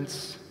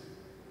servants,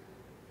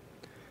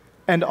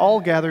 and all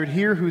gathered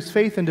here whose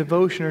faith and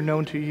devotion are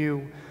known to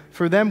you.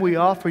 For them we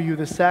offer you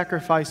the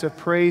sacrifice of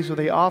praise, or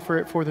they offer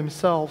it for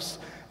themselves,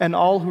 and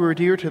all who are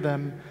dear to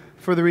them,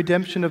 for the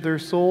redemption of their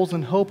souls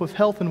and hope of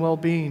health and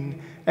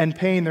well-being, and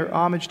paying their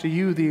homage to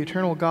you, the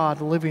eternal God,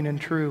 living and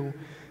true,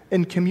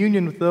 in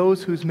communion with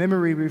those whose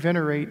memory we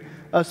venerate,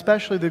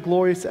 especially the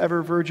glorious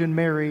ever-Virgin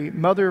Mary,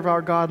 Mother of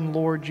our God and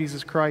Lord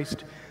Jesus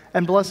Christ,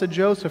 and blessed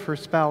Joseph, her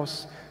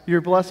spouse,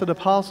 your blessed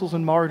apostles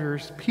and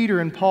martyrs, Peter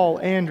and Paul,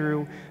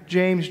 Andrew,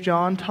 James,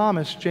 John,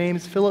 Thomas,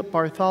 James, Philip,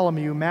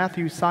 Bartholomew,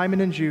 Matthew,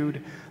 Simon and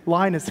Jude,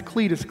 Linus,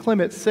 Cletus,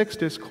 Clement,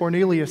 Sixtus,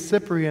 Cornelius,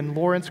 Cyprian,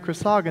 Lawrence,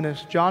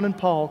 Chrysogonus, John and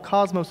Paul,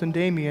 Cosmos and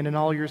Damian, and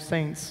all your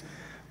saints.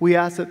 We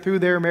ask that through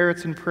their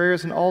merits and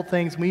prayers in all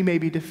things we may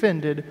be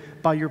defended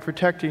by your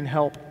protecting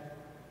help.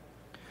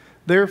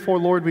 Therefore,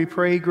 Lord, we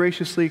pray,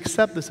 graciously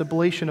accept this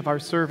oblation of our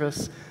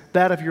service,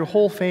 that of your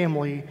whole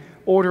family.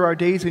 Order our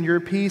days in your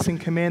peace and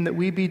command that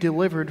we be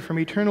delivered from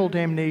eternal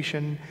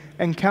damnation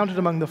and counted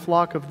among the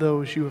flock of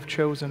those you have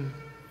chosen.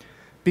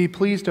 Be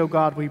pleased, O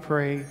God, we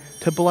pray,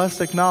 to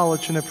bless,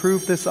 acknowledge, and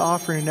approve this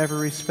offering in every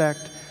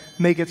respect.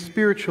 Make it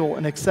spiritual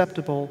and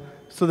acceptable,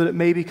 so that it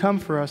may become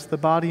for us the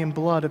body and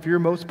blood of your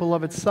most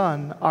beloved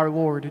Son, our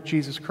Lord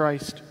Jesus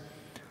Christ.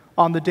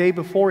 On the day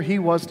before he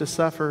was to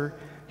suffer,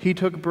 he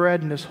took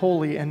bread in his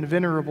holy and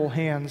venerable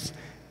hands,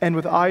 and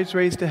with eyes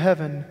raised to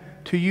heaven,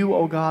 to you,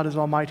 O God, as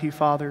Almighty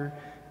Father,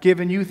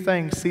 giving you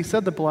thanks, he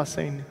said the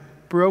blessing,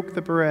 broke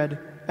the bread,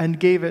 and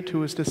gave it to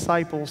his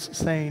disciples,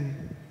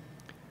 saying,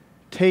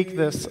 "Take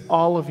this,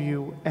 all of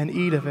you, and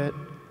eat of it,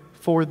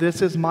 for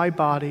this is my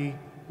body,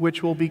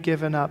 which will be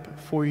given up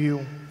for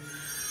you."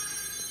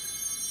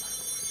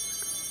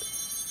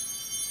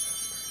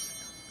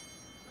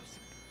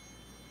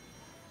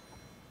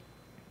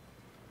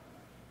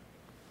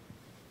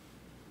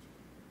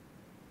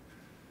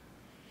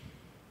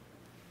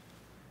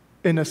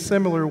 In a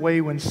similar way,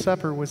 when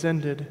supper was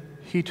ended,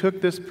 he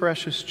took this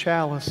precious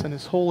chalice in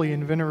his holy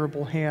and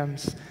venerable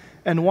hands,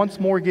 and once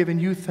more giving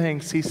you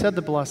thanks, he said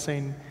the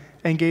blessing,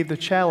 and gave the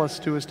chalice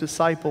to his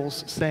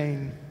disciples,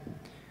 saying,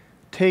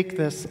 "Take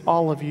this,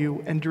 all of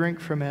you, and drink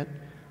from it,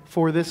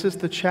 for this is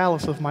the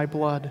chalice of my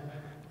blood,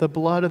 the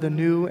blood of the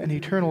new and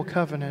eternal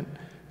covenant,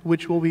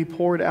 which will be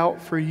poured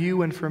out for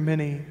you and for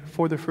many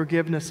for the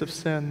forgiveness of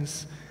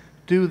sins.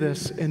 Do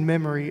this in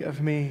memory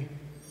of me."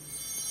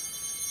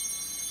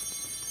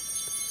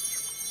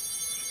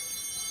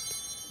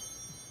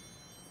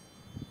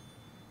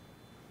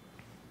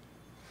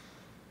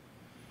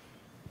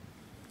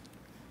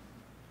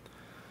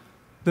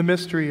 The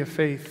mystery of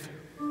faith.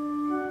 We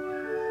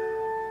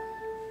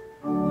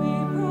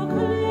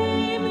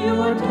proclaim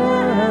your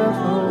death,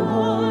 O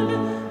Lord,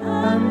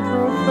 and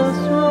profess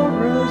your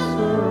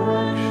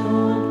resurrection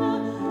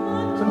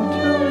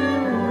until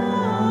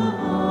you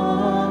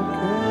come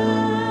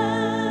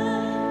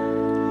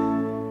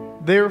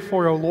again.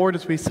 Therefore, O Lord,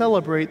 as we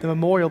celebrate the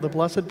memorial of the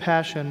Blessed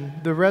Passion,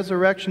 the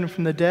resurrection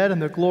from the dead,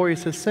 and the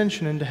glorious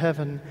ascension into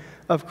heaven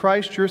of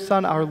Christ your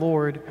Son, our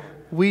Lord,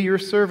 we, your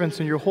servants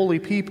and your holy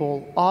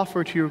people,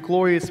 offer to your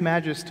glorious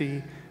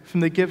majesty from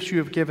the gifts you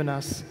have given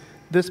us,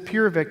 this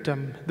pure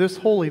victim, this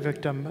holy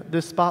victim,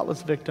 this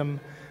spotless victim,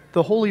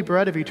 the holy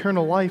bread of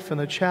eternal life and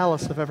the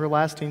chalice of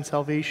everlasting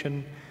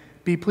salvation.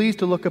 Be pleased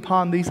to look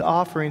upon these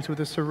offerings with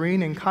a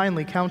serene and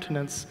kindly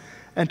countenance,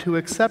 and to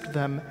accept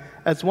them,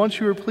 as once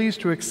you were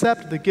pleased to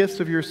accept the gifts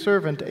of your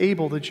servant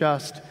Abel the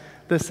just,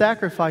 the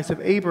sacrifice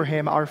of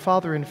Abraham our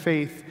father in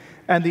faith,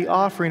 and the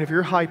offering of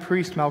your high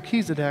priest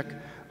Melchizedek,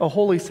 a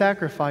holy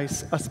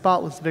sacrifice, a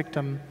spotless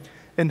victim.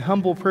 In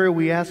humble prayer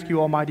we ask you,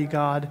 Almighty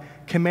God,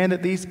 command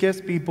that these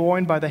gifts be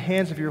borne by the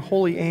hands of your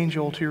holy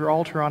angel to your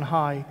altar on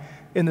high,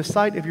 in the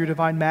sight of your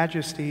divine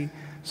majesty,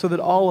 so that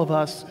all of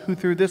us who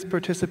through this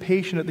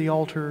participation at the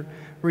altar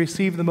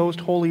receive the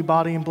most holy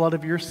body and blood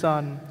of your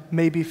Son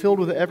may be filled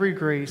with every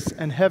grace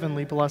and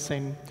heavenly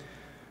blessing.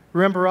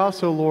 Remember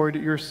also, Lord,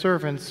 your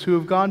servants who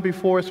have gone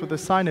before us with a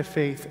sign of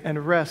faith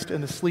and rest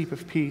in the sleep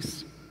of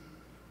peace.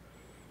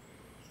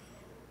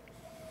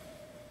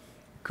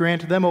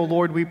 Grant them, O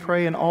Lord, we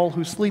pray, and all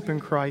who sleep in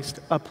Christ,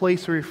 a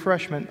place of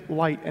refreshment,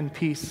 light, and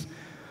peace.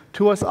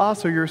 To us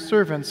also, your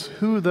servants,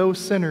 who, though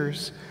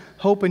sinners,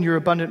 hope in your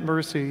abundant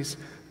mercies,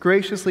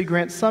 graciously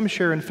grant some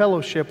share in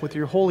fellowship with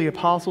your holy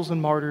apostles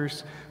and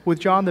martyrs, with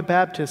John the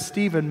Baptist,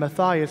 Stephen,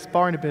 Matthias,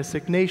 Barnabas,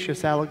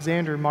 Ignatius,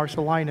 Alexander,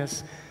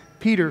 Marcellinus,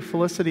 Peter,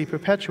 Felicity,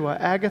 Perpetua,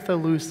 Agatha,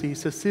 Lucy,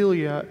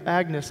 Cecilia,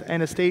 Agnes,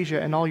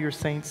 Anastasia, and all your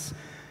saints.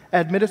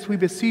 Admit us, we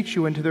beseech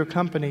you, into their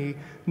company,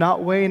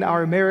 not weighing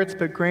our merits,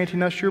 but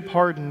granting us your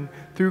pardon,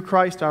 through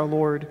Christ our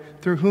Lord,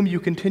 through whom you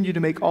continue to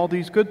make all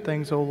these good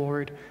things, O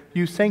Lord.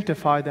 You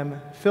sanctify them,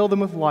 fill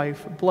them with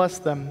life, bless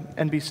them,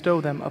 and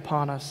bestow them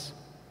upon us.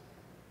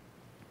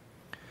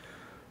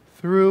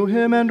 Through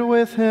him and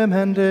with him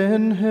and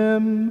in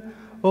him,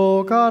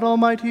 O God,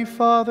 Almighty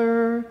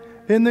Father,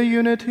 in the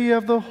unity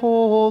of the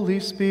Holy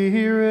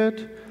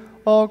Spirit,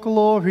 all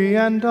glory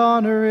and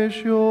honor is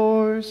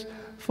yours,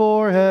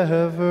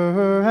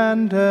 forever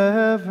and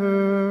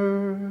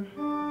ever.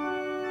 Amen,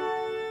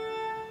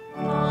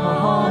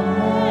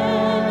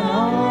 amen,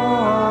 amen.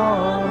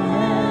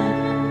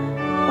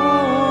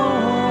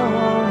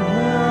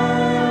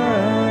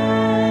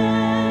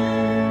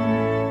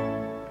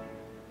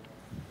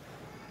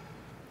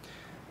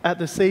 At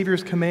the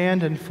Savior's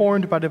command,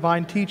 informed by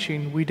divine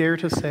teaching, we dare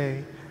to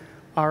say,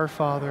 Our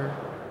Father,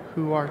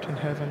 who art in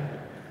heaven,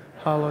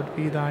 hallowed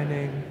be thy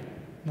name.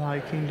 Thy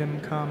kingdom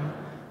come,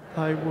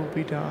 thy will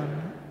be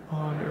done,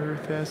 on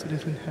earth as it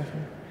is in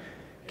heaven.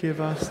 Give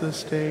us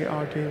this day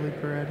our daily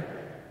bread,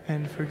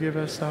 and forgive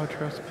us our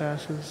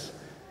trespasses,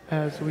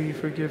 as we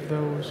forgive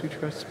those who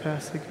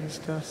trespass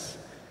against us.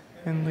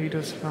 And lead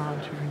us not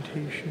into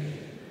temptation,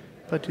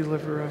 but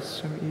deliver us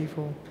from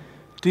evil.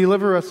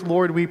 Deliver us,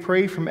 Lord, we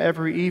pray, from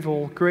every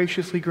evil.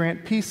 Graciously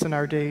grant peace in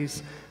our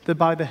days, that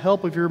by the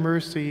help of your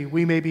mercy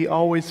we may be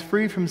always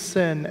free from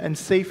sin and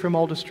safe from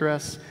all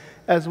distress,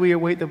 as we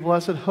await the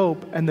blessed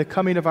hope and the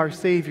coming of our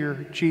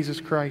Savior, Jesus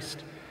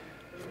Christ.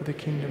 For the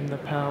kingdom, the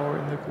power,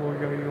 and the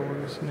glory are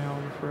yours, now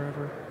and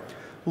forever.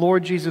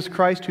 Lord Jesus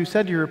Christ, who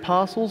said to your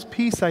apostles,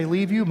 Peace I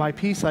leave you, my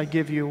peace I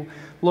give you,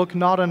 look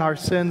not on our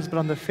sins, but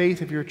on the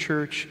faith of your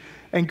church,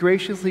 and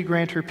graciously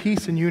grant her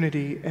peace and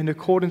unity in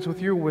accordance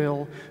with your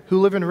will,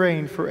 who live and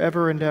reign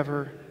forever and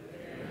ever.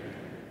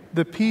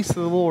 The peace of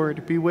the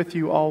Lord be with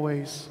you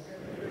always.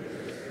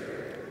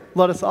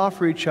 Let us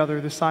offer each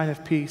other the sign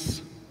of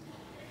peace.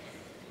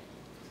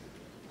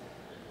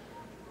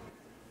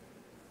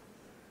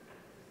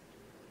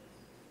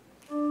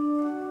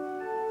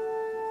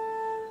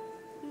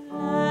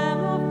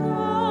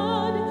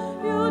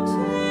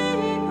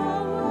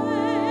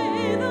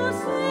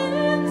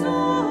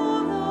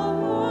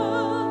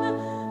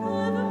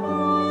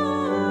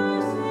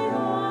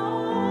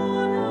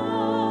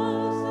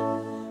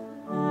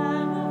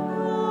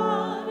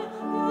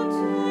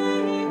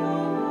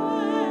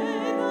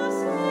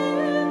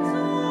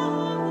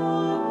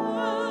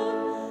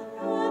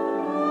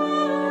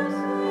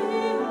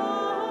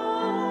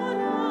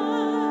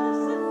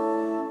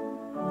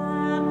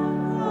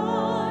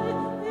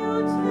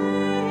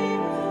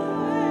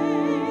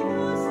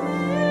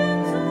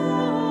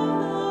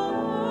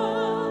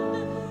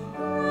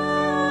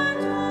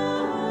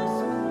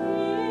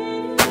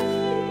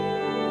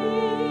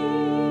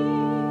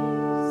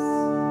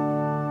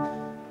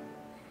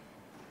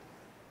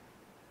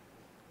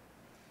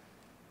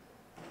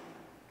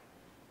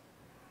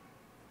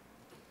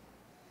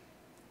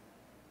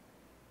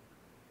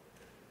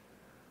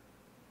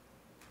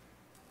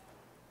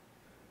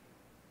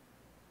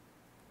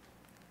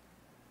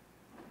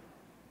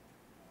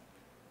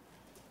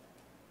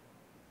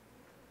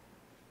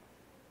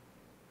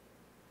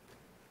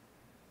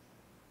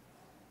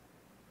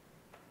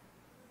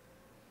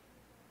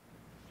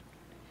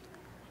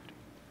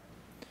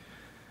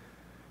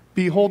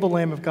 Behold the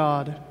Lamb of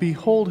God.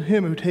 Behold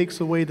him who takes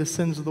away the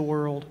sins of the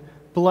world.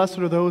 Blessed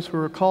are those who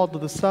are called to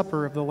the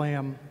supper of the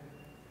Lamb.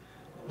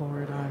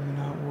 Lord, I am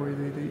not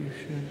worthy that you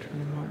should enter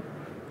my heart.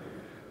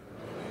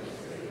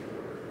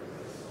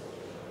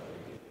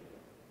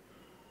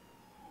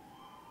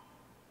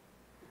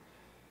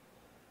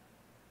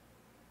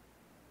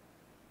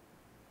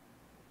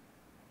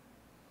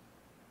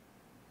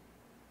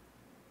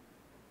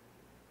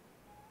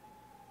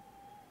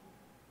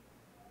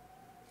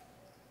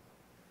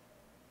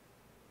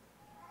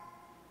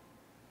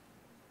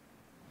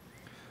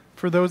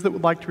 For those that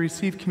would like to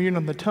receive communion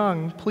on the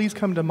tongue, please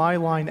come to my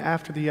line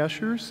after the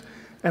ushers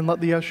and let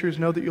the ushers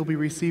know that you'll be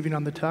receiving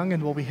on the tongue,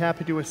 and we'll be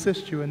happy to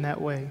assist you in that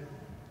way.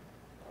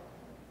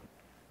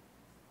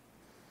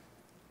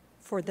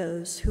 For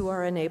those who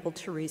are unable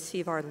to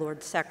receive our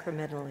Lord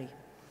sacramentally,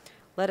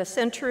 let us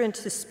enter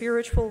into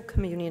spiritual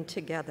communion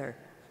together.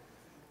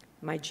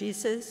 My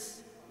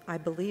Jesus, I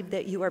believe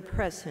that you are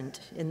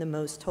present in the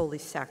most holy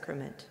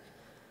sacrament.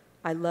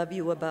 I love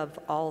you above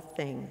all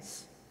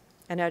things,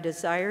 and I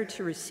desire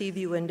to receive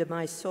you into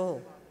my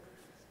soul.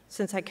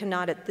 Since I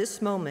cannot at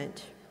this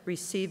moment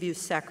receive you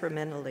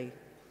sacramentally,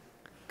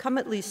 come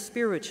at least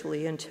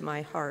spiritually into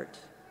my heart.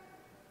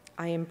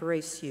 I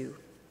embrace you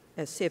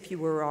as if you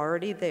were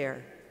already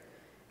there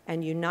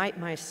and unite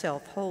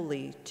myself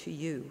wholly to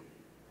you.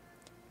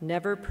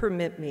 Never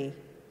permit me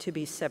to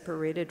be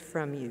separated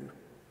from you.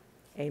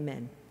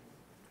 Amen.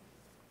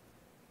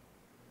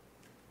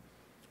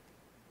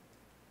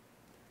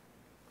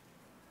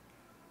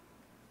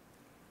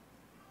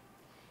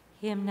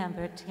 Hymn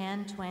number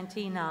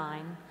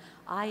 1029,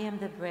 I Am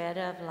the Bread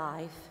of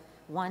Life,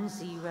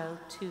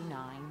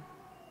 1029.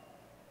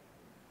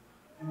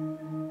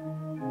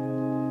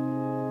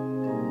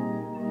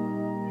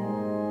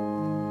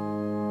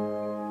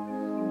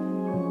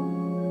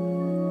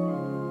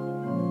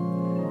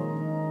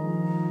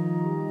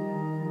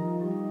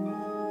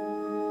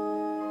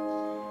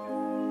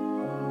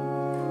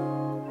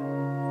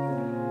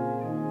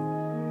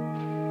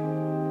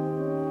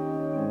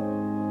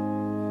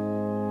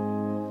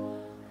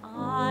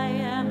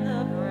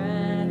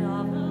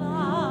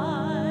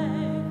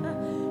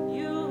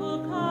 You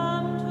who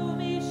come to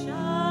me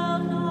shall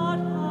not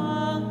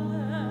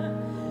hunger.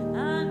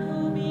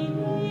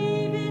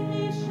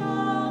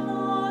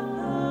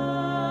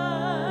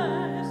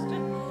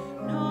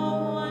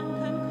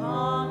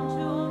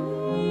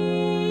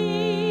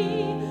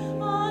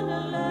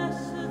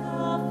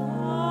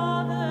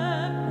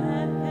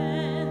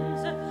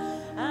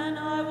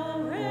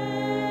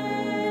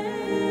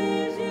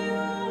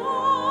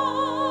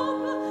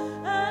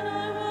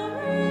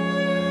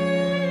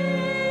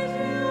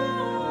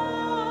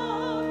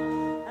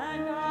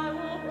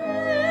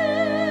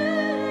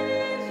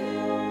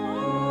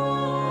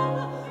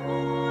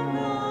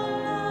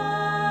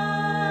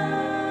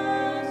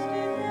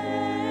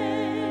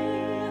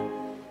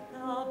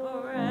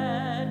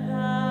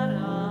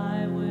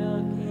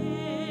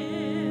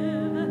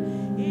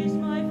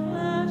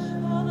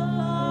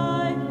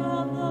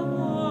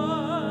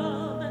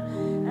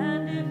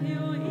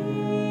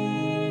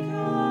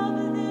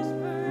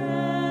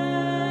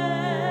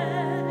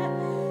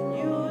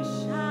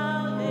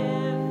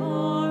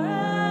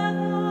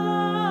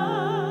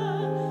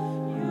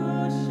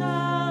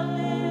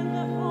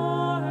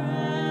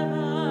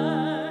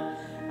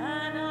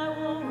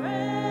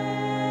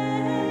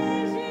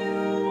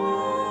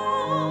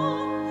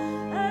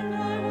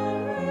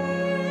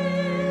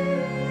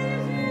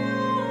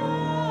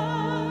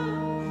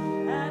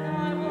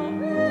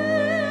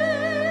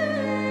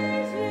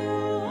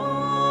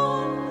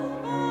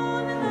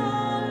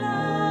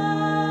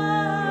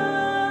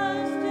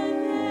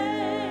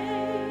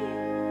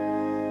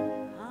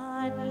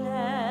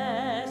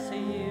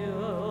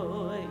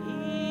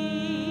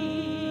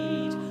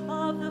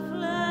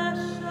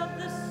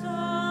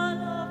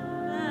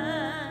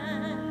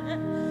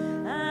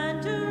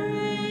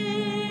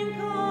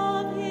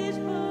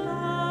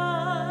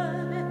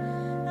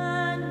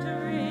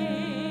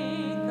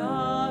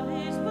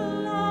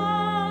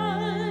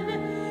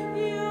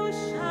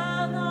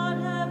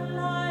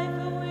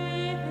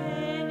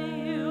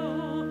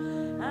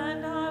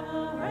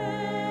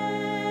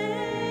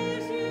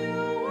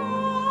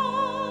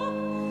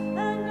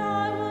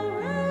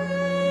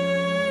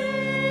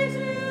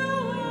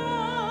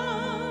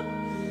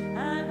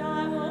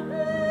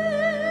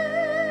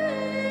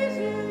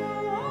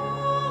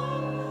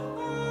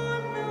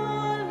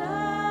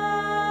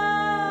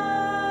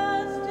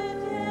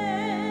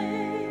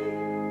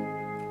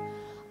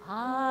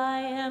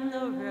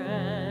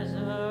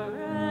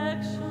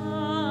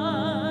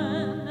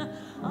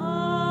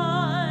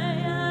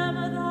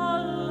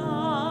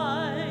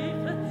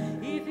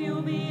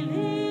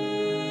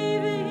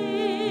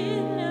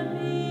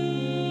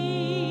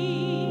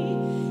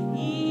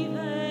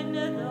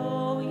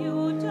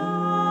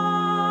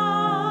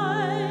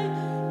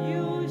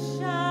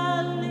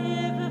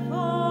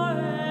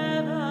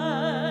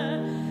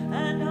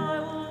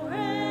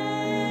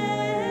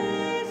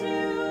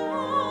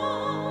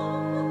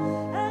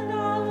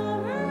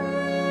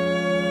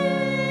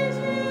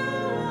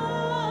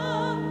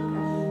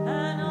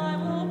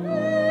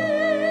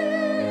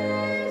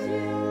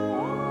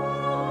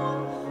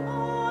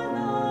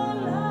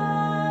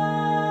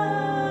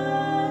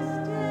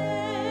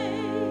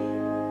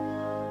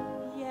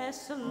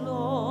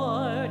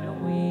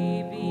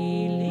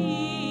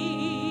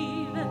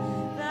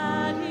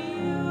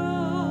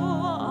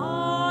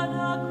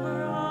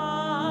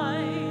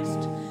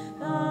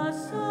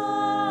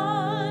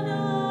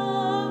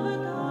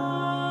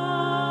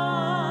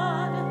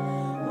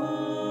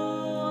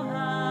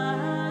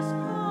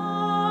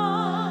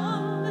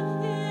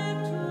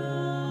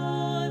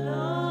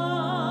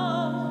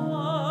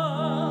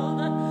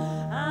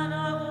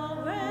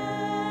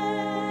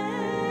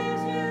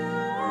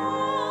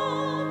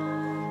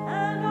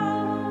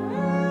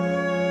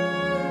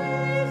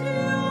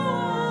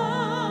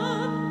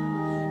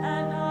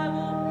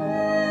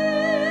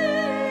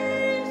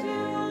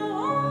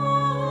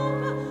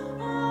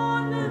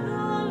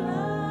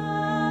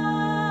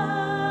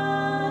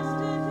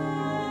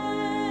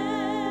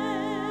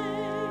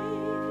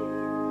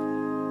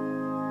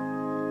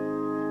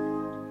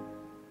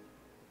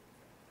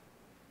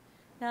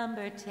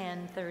 Number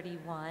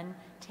 1031,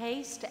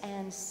 Taste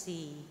and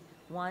See,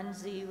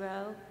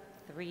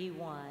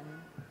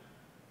 1031.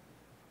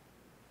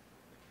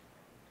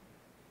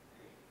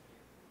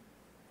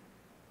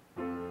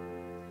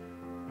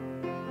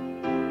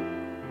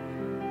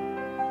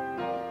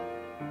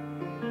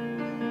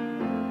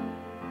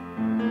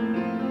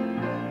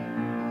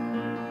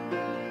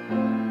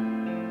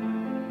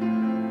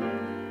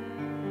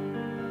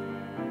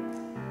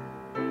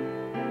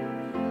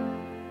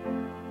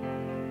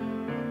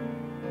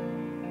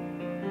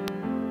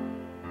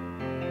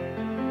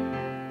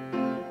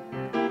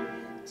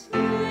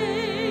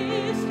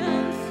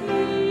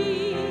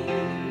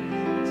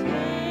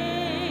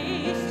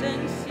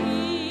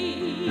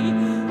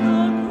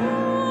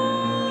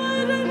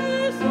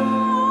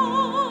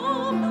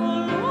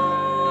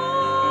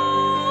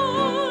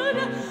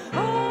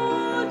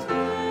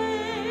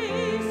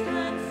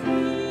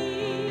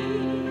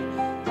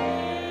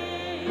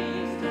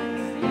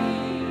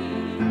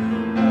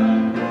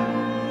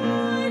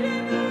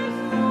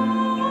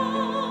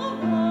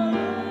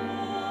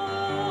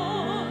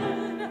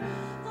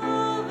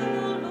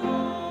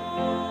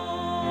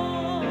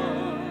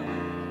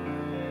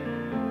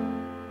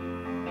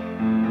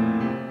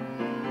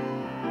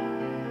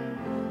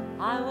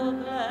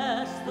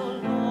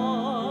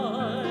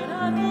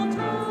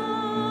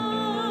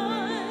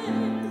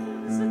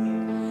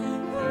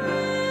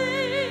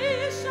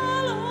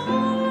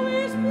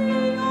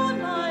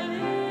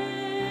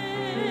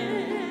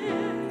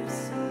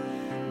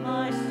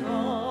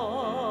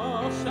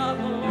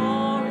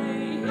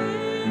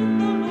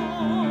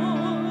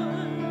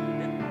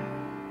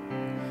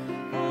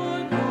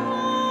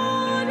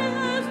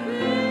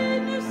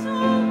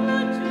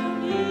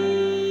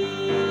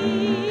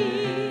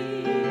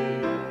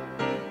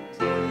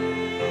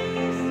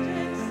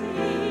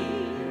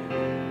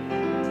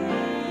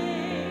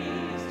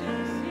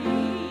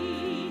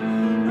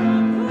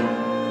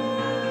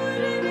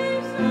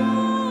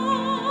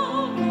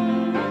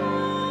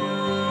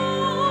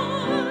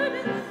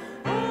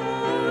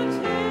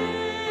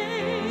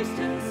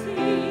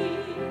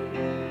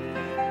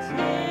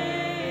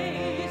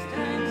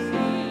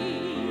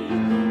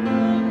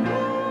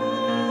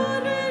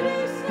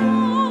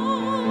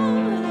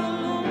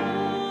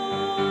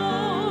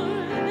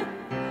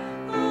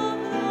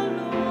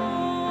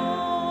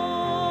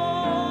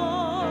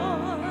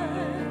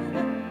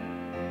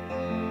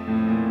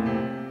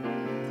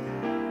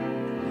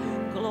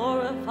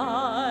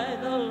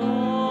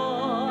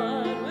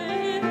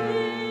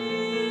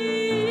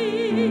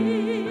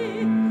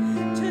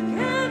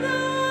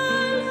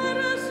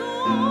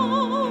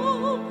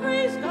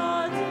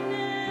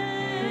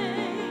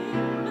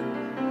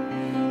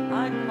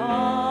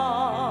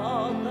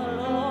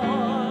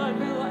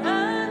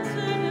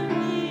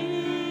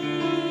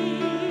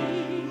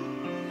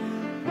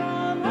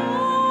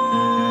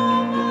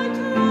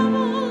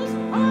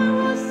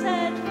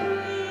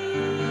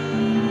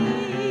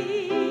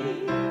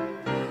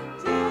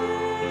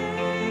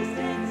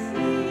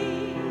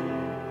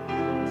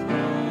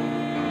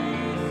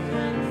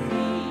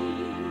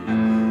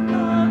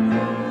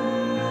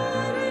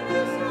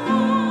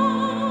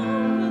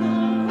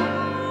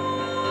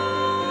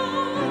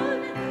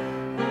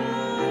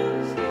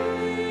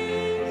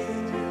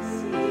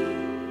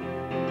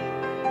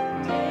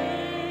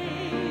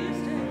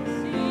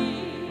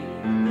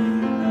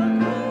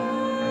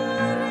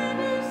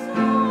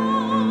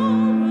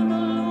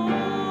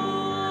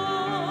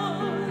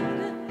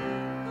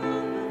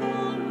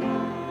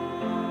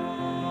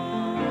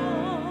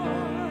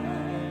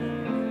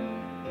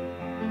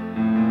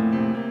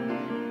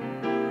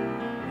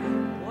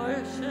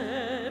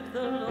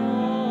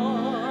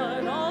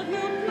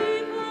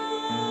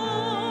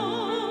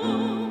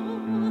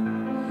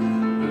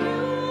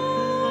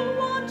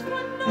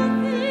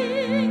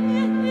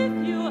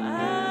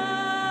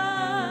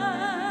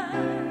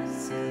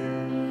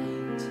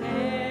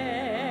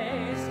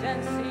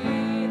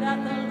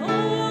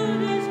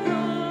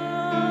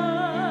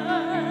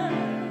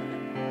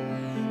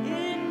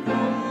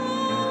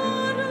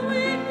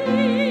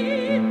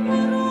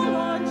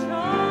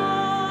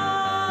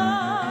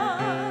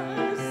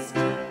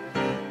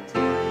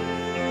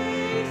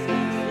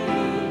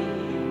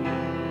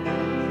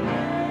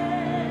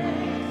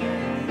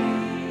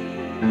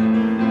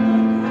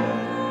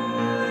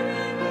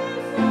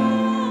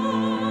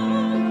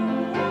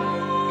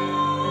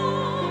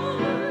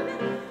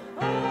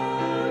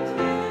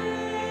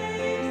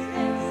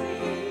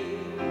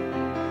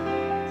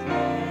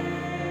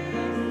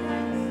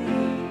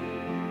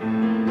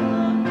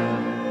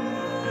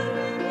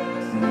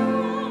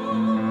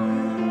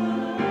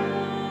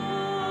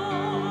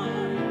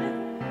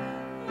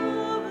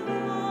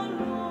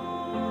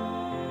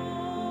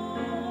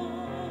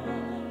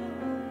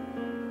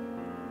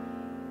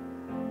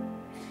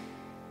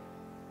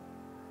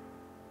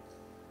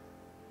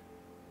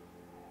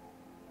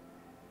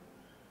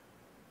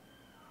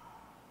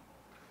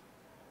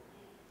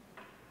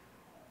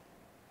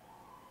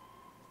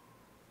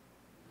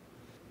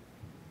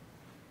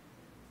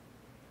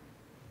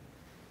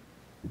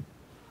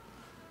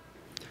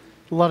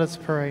 Let us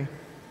pray.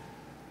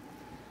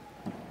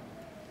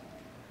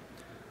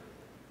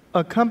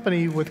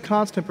 Accompany with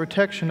constant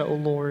protection, O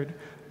Lord,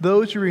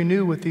 those you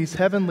renew with these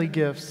heavenly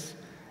gifts,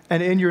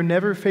 and in your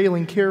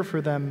never-failing care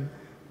for them,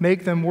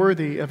 make them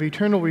worthy of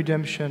eternal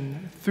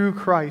redemption through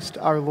Christ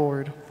our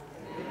Lord.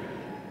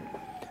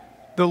 Amen.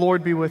 The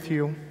Lord be with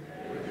you.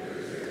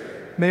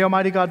 May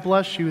Almighty God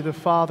bless you, the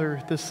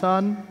Father, the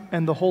Son,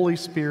 and the Holy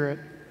Spirit.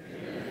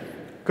 Amen.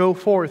 Go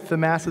forth, the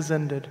Mass is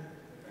ended.